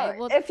 Okay, so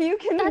well, if you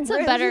can,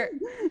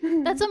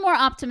 that's a more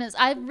optimist.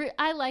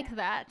 I like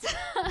that.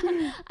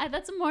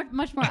 That's a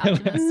much more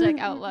optimistic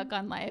outlook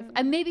on life.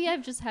 And maybe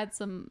I've just had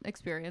some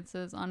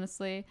experiences,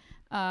 honestly.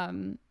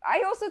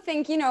 I also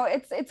think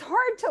it's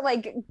hard to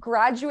like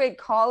graduate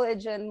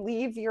college and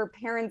leave your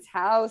parents'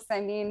 house.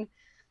 I mean,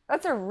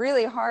 that's a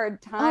really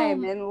hard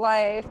time in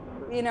life,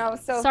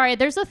 so. Sorry,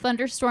 there's a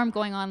thunderstorm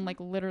going on like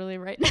literally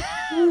right now.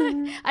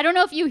 I don't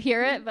know if you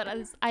hear it, but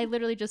I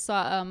literally just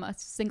saw a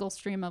single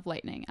stream of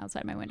lightning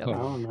outside my window.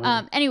 Oh,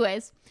 no.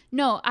 Anyways,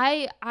 no,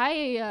 I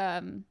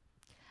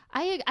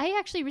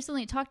actually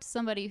recently talked to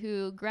somebody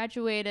who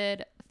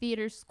graduated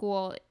theater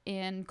school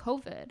in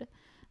COVID.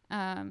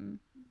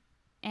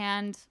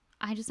 And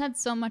I just had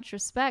so much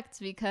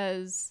respect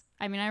because,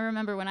 I mean, I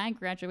remember when I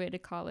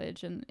graduated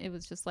college and it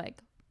was just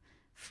like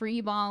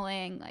free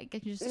balling, like I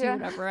could just do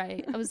whatever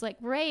I was like,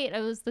 great.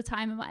 It was the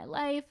time of my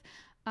life.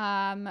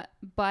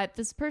 But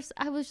this person,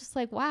 I was just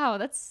like, wow,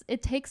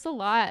 it takes a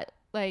lot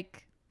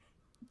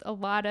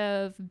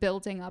of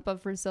building up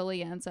of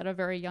resilience at a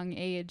very young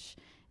age.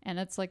 And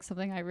it's like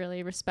something I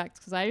really respect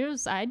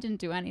because I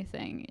didn't do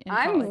anything in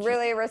college.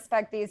 Really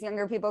respect these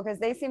younger people because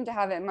they seem to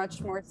have it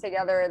much more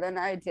together than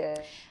I did.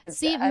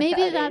 See,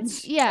 maybe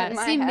that's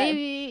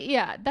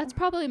that's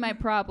probably my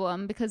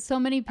problem because so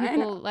many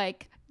people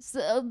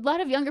a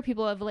lot of younger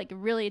people have like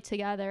really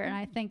together, and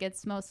I think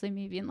it's mostly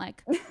me being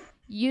like,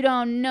 you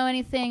don't know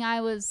anything.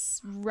 I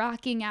was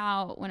rocking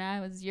out when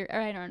I was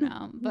I don't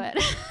know, but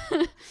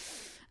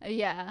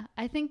yeah,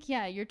 I think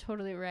you're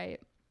totally right.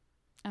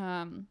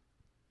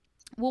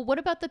 Well, what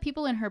about the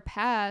people in her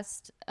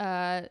past?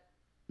 Do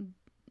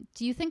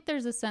you think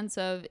there's a sense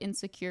of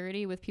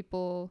insecurity with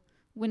people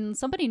when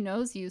somebody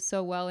knows you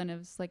so well and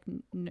is like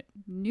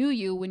knew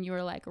you when you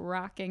were like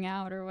rocking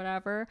out or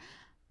whatever,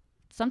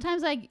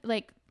 sometimes I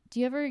like, do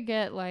you ever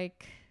get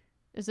like,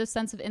 is this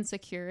sense of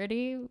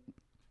insecurity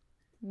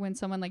when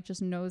someone like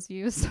just knows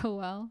you so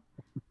well?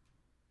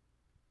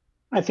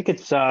 I think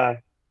it's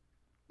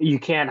you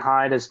can't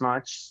hide as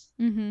much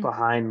Mm-hmm.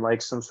 behind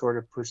like some sort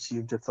of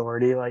perceived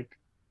authority. Like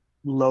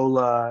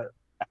Lola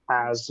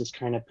has this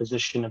kind of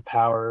position of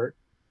power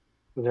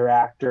with her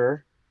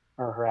actor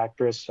or her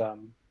actress.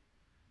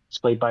 It's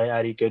played by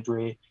Addie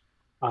Goodry,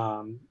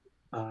 um,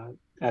 uh,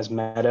 as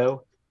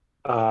Meadow,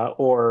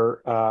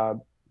 or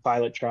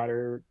Violet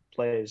Trotter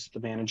plays the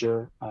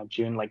manager,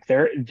 June. Like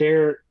they're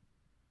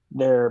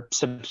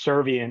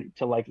subservient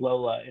to like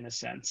Lola in a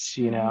sense,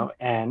 you Mm-hmm. know.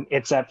 And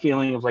it's that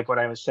feeling of like what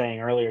I was saying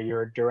earlier.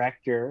 You're a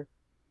director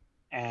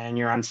and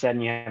you're on set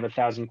and you have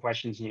 1,000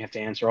 questions and you have to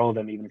answer all of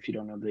them, even if you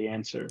don't know the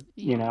answer,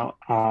 you Yeah. know.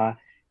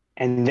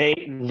 And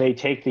they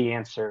take the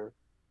answer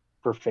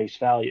for face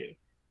value.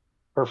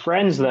 Her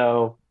friends,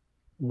 though,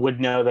 would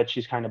know that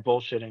she's kind of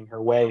bullshitting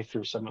her way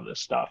through some of this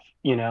stuff,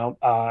 you know,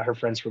 her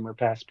friends from her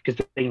past, because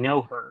they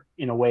know her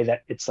in a way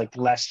that it's like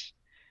less,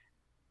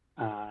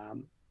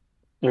 um,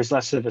 there's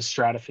less of a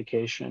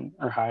stratification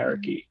or Mm-hmm.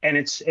 hierarchy. And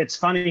it's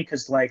funny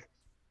because like,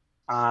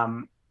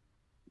 um,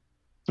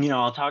 you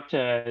know,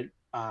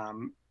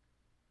 um,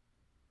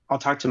 I'll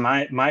talk to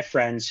my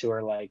friends who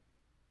are like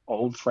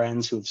old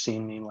friends who have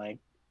seen me like,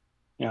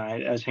 you know,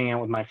 I was hanging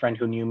out with my friend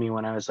who knew me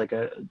when I was like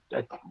a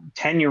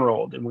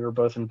 10-year-old and we were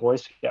both in Boy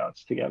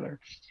Scouts together.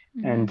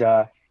 Mm-hmm.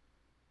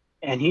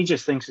 And he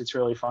just thinks it's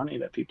really funny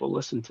that people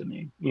listen to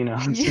me, you know.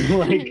 So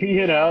like,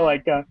 you know, Yeah.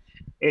 like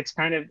it's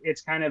kind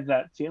of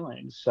that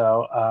feeling.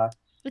 So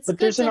It's but good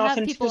there's an to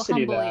have people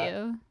authenticity to humble that.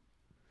 you.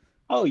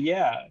 Oh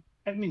yeah.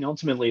 I mean,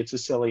 ultimately it's a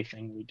silly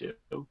thing we do,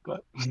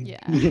 but Yeah.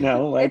 you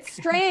know, It's like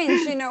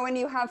strange, you know, when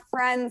you have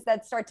friends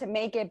that start to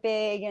make it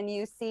big and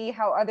you see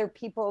how other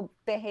people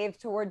behave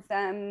towards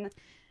them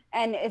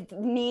and it's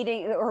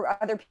needing, or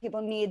other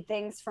people need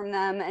things from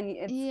them, and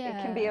it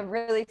can be Yeah. a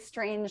really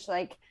strange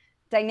like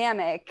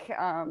dynamic,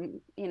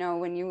 you know,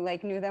 when you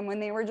like knew them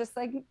when they were just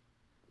like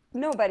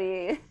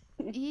nobody.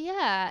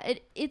 Yeah,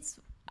 it's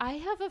I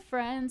have a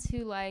friend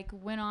who like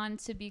went on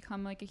to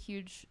become like a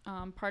huge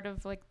part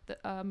of like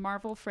the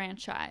Marvel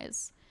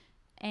franchise,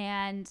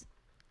 and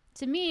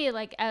to me,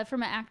 like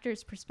from an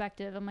actor's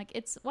perspective, I'm like,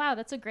 it's wow,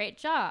 that's a great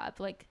job.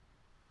 Like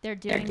they're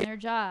doing their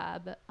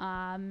job,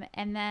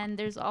 and then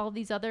there's all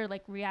these other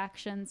like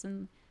reactions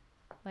and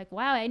like,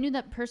 wow, I knew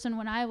that person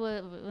when I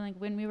was like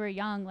when we were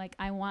young. Like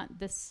I want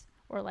this,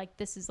 or like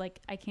this is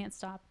like I can't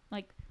stop.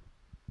 Like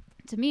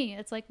to me,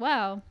 it's like,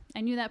 wow,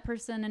 I knew that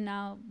person, and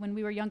now when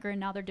we were younger, and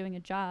now they're doing a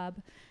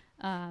job.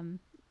 Um,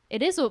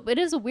 it is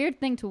a weird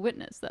thing to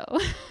witness, though.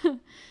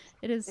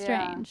 It is Yeah.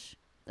 strange,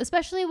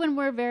 especially when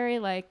we're very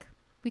like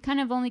we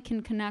kind of only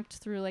can connect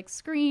through like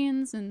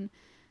screens, and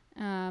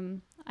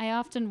I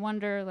often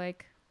wonder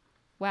like,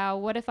 wow,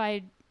 what if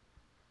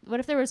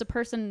there was a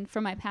person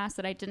from my past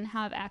that I didn't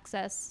have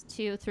access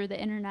to through the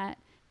internet,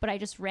 but I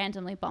just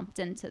randomly bumped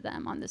into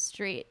them on the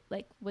street?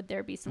 Like, would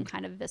there be some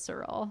kind of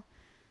visceral,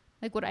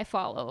 like, would I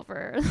fall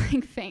over,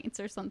 like, faint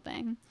or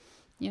something?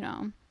 You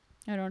know,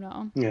 I don't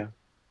know. yeah.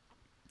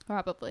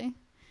 Probably.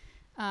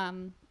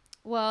 Um,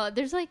 well,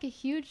 there's like a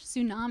huge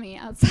tsunami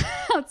outside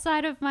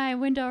outside of my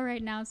window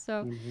right now,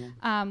 so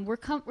Mhm. we're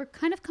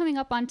kind of coming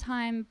up on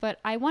time. But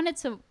I wanted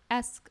to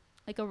ask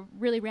like a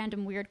really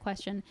random, weird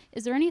question.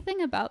 Is there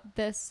anything about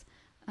this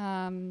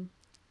um,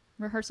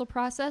 rehearsal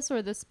process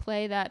or this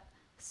play that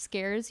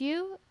scares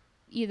you,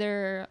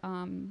 either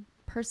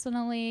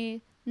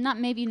personally? Not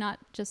maybe not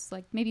just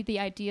like maybe the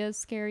ideas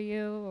scare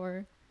you,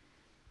 or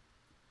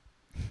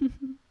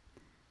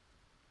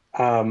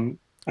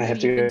I have maybe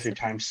to you've been go through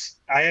disappointed.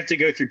 I have to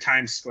go through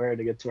Times Square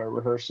to get to our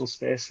rehearsal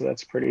space, so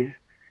that's pretty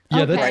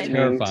Yeah, that's Okay. frightening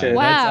terrifying. to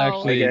That's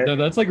Wow. I actually get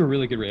that's like a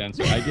really good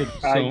answer. I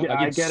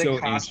I get get so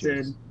accosted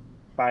anxious.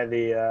 by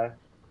the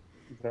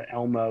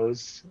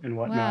Elmos and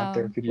whatnot.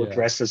 There are Wow. people Yeah.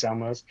 dressed as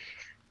Elmos.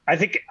 I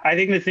think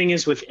the thing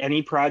is with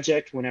any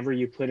project, whenever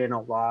you put in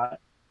a lot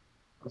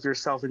of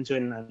yourself into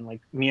it, and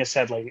like Mia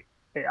said, like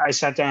I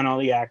sat down all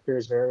the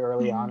actors very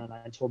early Mm-hmm. on, and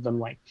I told them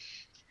like,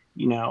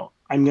 you know,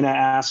 I'm gonna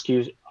ask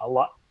you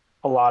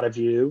a lot of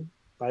you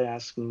by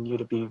asking you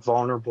to be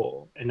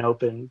vulnerable and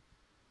open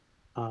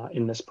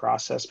in this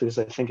process because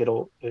I think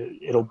it'll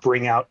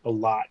bring out a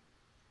lot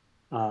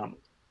um,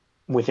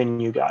 within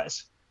you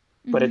guys.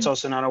 But Mm-hmm. it's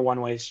also not a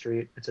one-way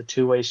street; it's a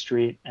two-way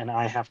street, and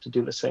I have to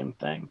do the same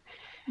thing.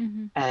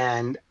 Mm-hmm.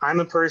 And I'm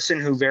a person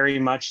who very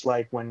much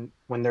like when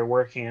they're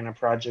working on a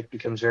project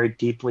becomes very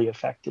deeply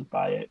affected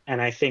by it.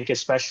 And I think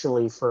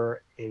especially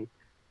for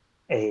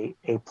a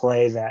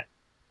play that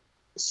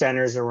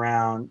centers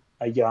around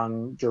a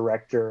young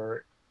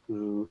director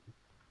who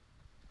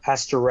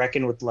has to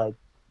reckon with like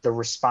the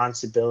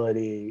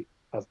responsibility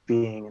of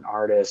being an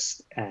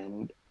artist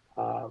and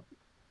uh,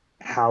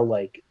 how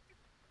like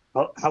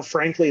how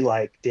frankly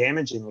like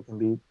damaging it can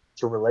be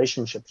to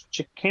relationships, which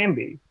it can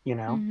be, you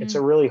know, it's Mm-hmm.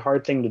 a really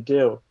hard thing to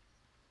do.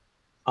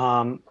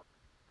 um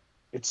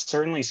it's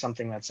certainly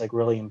something that's like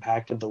really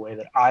impacted the way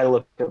that I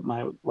look at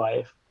my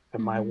life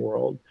and my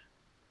world.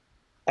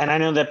 And I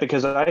know that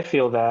because I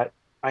feel that,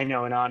 I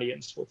know an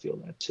audience will feel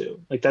that too.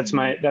 Like that's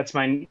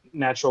my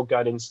natural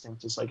gut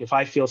instinct, is like, if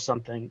I feel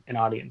something, an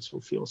audience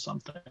will feel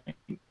something.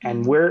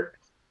 And we're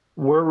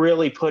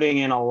really putting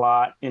in a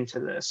lot into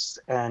this,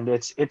 and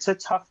it's a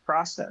tough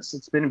process.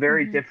 It's been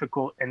very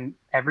difficult, and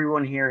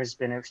everyone here has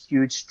been a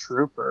huge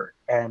trooper.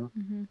 And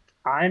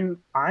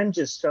I'm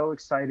just so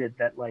excited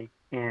that like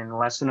in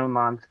less than a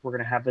month we're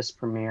going to have this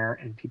premiere,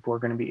 and people are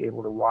going to be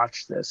able to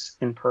watch this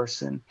in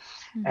person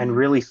and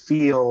really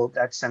feel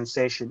that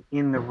sensation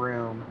in the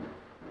room.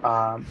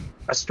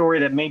 A story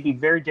that may be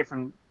very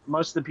different.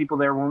 Most of the people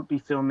there won't be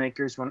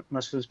filmmakers.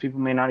 Most of those people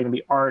may not even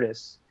be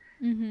artists,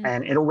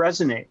 and it'll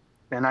resonate.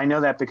 And I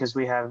know that because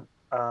we have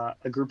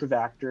a group of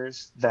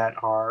actors that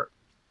are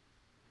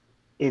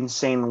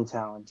insanely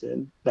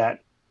talented, that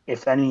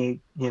if any,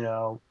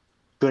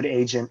 good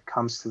agent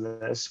comes to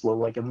this, will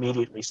like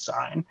immediately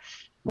sign.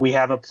 We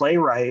have a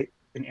playwright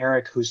in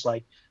Eric, who's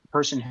like a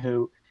person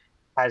who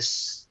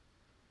has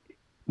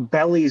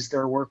bellies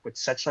their work with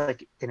such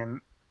like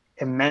an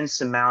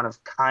immense amount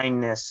of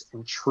kindness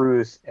and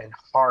truth and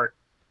heart,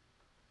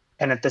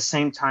 and at the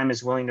same time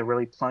is willing to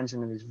really plunge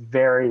into these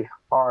very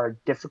hard,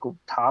 difficult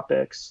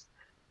topics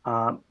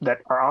that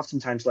are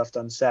oftentimes left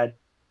unsaid.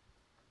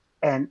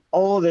 And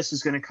all of this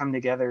is going to come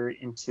together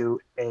into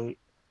a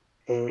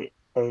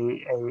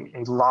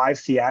live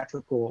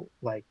theatrical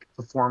like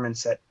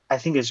performance that I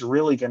think is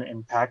really going to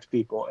impact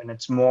people. And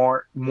it's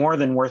more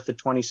than worth the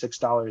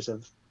 $26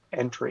 of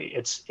entry.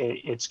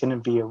 It's going to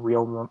be a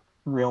real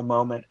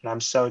moment, and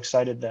I'm so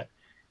excited that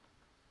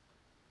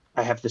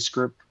I have this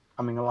group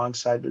coming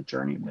alongside the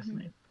journey with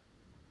me.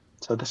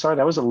 So sorry,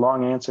 that was a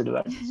long answer to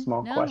that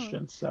small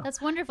question. So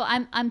that's wonderful.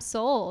 I'm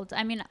sold.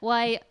 I mean, well,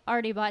 I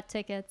already bought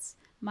tickets.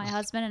 My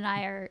husband and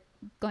I are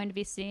going to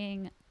be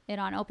seeing it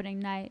on opening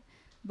night.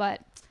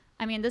 But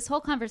I mean, this whole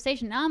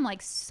conversation, now I'm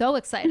like so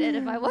excited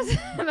if I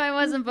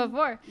wasn't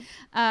before.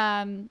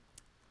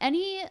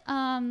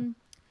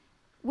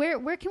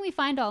 Where can we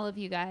find all of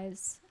you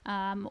guys?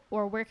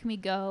 Or where can we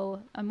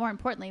go? More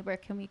importantly, where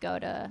can we go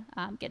to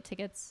get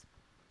tickets?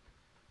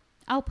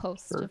 I'll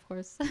post, of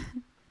course. I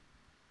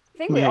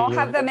think we all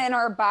have them in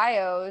our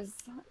bios.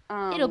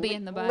 It'll be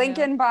in the bio. Link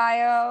in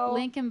bio.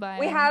 Link in bio.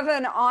 We have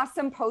an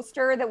awesome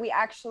poster that we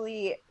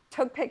actually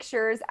took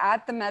pictures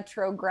at the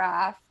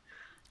Metrograph.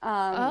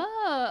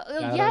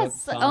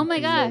 Yes. Oh my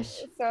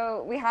gosh.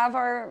 So we have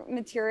our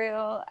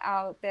material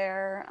out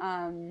there.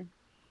 I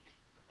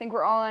think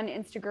we're all on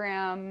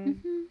Instagram.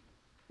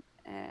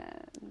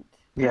 And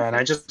and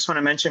I just want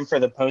to mention for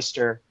the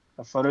poster,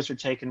 the photos are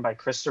taken by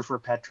Christopher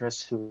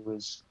Petrus, who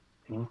is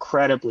an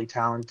incredibly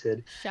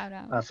talented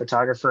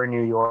photographer in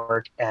New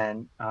York,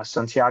 and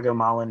Santiago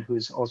Malin,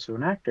 who's also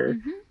an actor,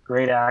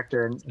 great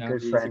actor and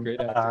good friend,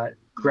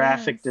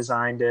 graphic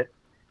designed it.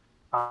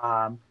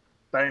 But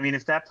I mean,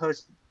 if that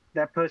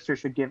poster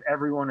should give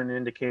everyone an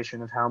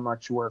indication of how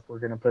much work we're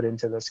going to put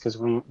into this, because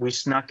we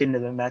snuck into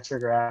the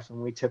Metrograph and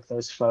we took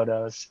those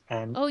photos.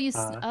 And we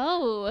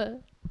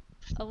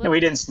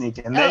didn't sneak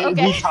in.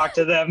 We talked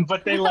to them,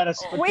 but they let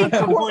us. We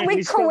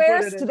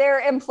coerced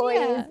their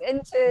employees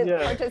into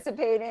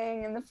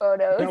participating in the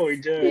photos. No, we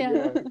did.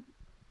 Yeah. So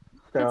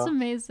that's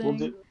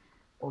amazing.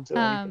 We'll do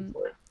anything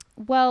for it.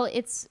 Well,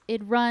 it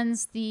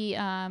runs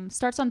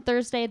starts on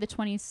Thursday the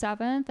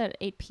 27th at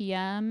 8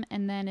 p.m.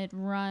 and then it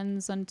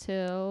runs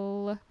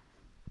until,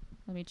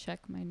 let me check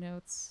my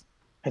notes.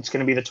 It's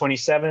going to be the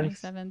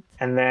 27th,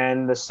 and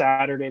then the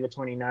Saturday the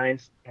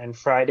 29th, and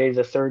Friday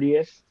the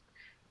 30th.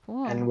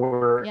 Cool. And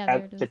we're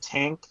at the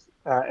tank,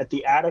 at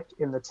the attic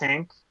in the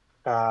tank.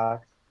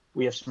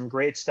 We have some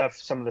great stuff.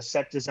 Some of the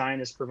set design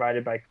is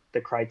provided by the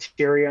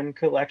Criterion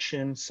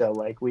Collection. So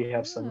like we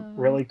have some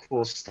really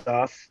cool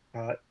stuff.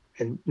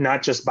 And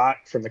not just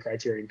bought from the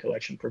Criterion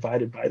Collection,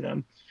 provided by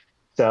them.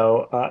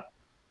 So,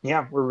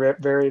 we're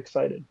very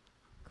excited.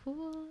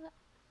 Cool.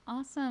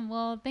 Awesome.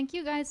 Well, thank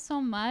you guys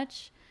so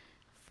much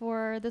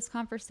for this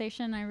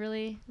conversation. I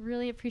really,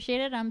 really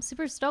appreciate it. I'm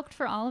super stoked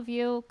for all of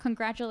you.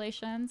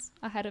 Congratulations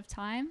ahead of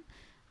time.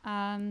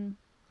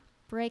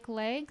 Break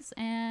legs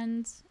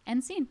and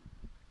end scene.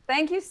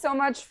 Thank you so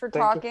much for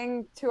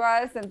talking to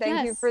us, and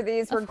thank you for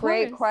these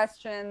great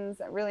questions.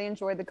 I really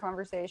enjoyed the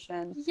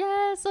conversation.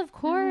 Yes, of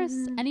course.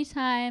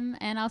 Anytime,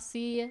 and I'll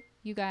see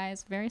you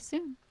guys very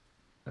soon.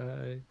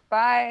 Bye.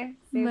 Bye.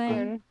 See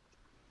you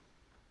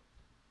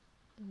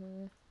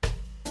soon.